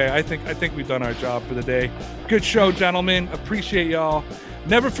 Yeah. Okay. I think we've done our job for the day. Good show, gentlemen. Appreciate y'all.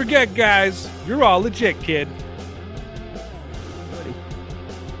 Never forget, guys, you're all legit, kid.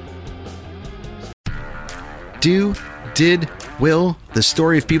 Will, the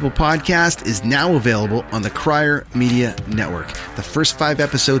Story of People podcast is now available on the Crier Media Network. The first 5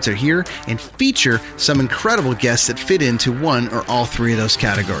 episodes are here and feature some incredible guests that fit into one or all 3 of those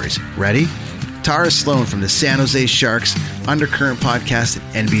categories. Ready? Tara Sloan from the San Jose Sharks Undercurrent podcast at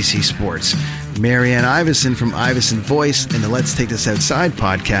NBC Sports. Marianne Iverson from Iverson Voice and the Let's Take This Outside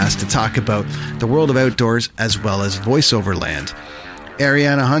podcast to talk about the world of outdoors as well as voiceover land.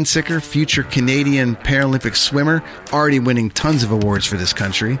 Ariana Hunsicker, future Canadian Paralympic swimmer, already winning tons of awards for this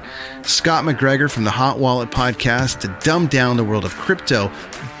country. Scott McGregor from the Hot Wallet podcast to dumb down the world of crypto,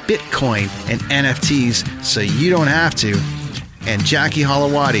 Bitcoin, and NFTs so you don't have to. And Jackie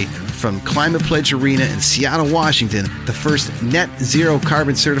Holowati from Climate Pledge Arena in Seattle, Washington, the first net zero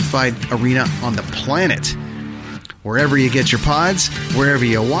carbon certified arena on the planet. Wherever you get your pods, wherever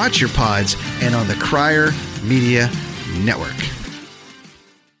you watch your pods, and on the Crier Media Network.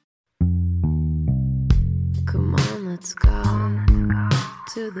 Come on, let's go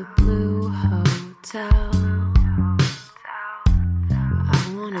to the Blue Hotel. I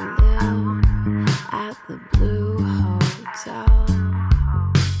wanna live at the Blue Hotel.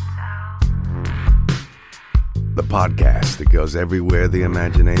 The podcast that goes everywhere the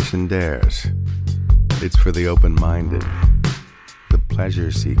imagination dares. It's for the open-minded, the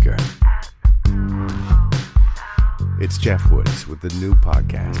pleasure seeker. It's Jeff Woods with the new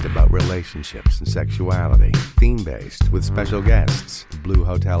podcast about relationships and sexuality, theme-based with special guests, Blue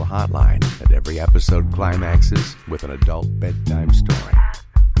Hotel Hotline, and every episode climaxes with an adult bedtime story.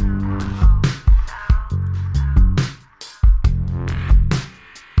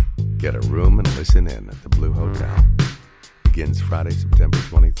 Get a room and listen in at the Blue Hotel. Begins Friday, September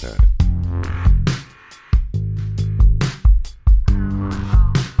 23rd.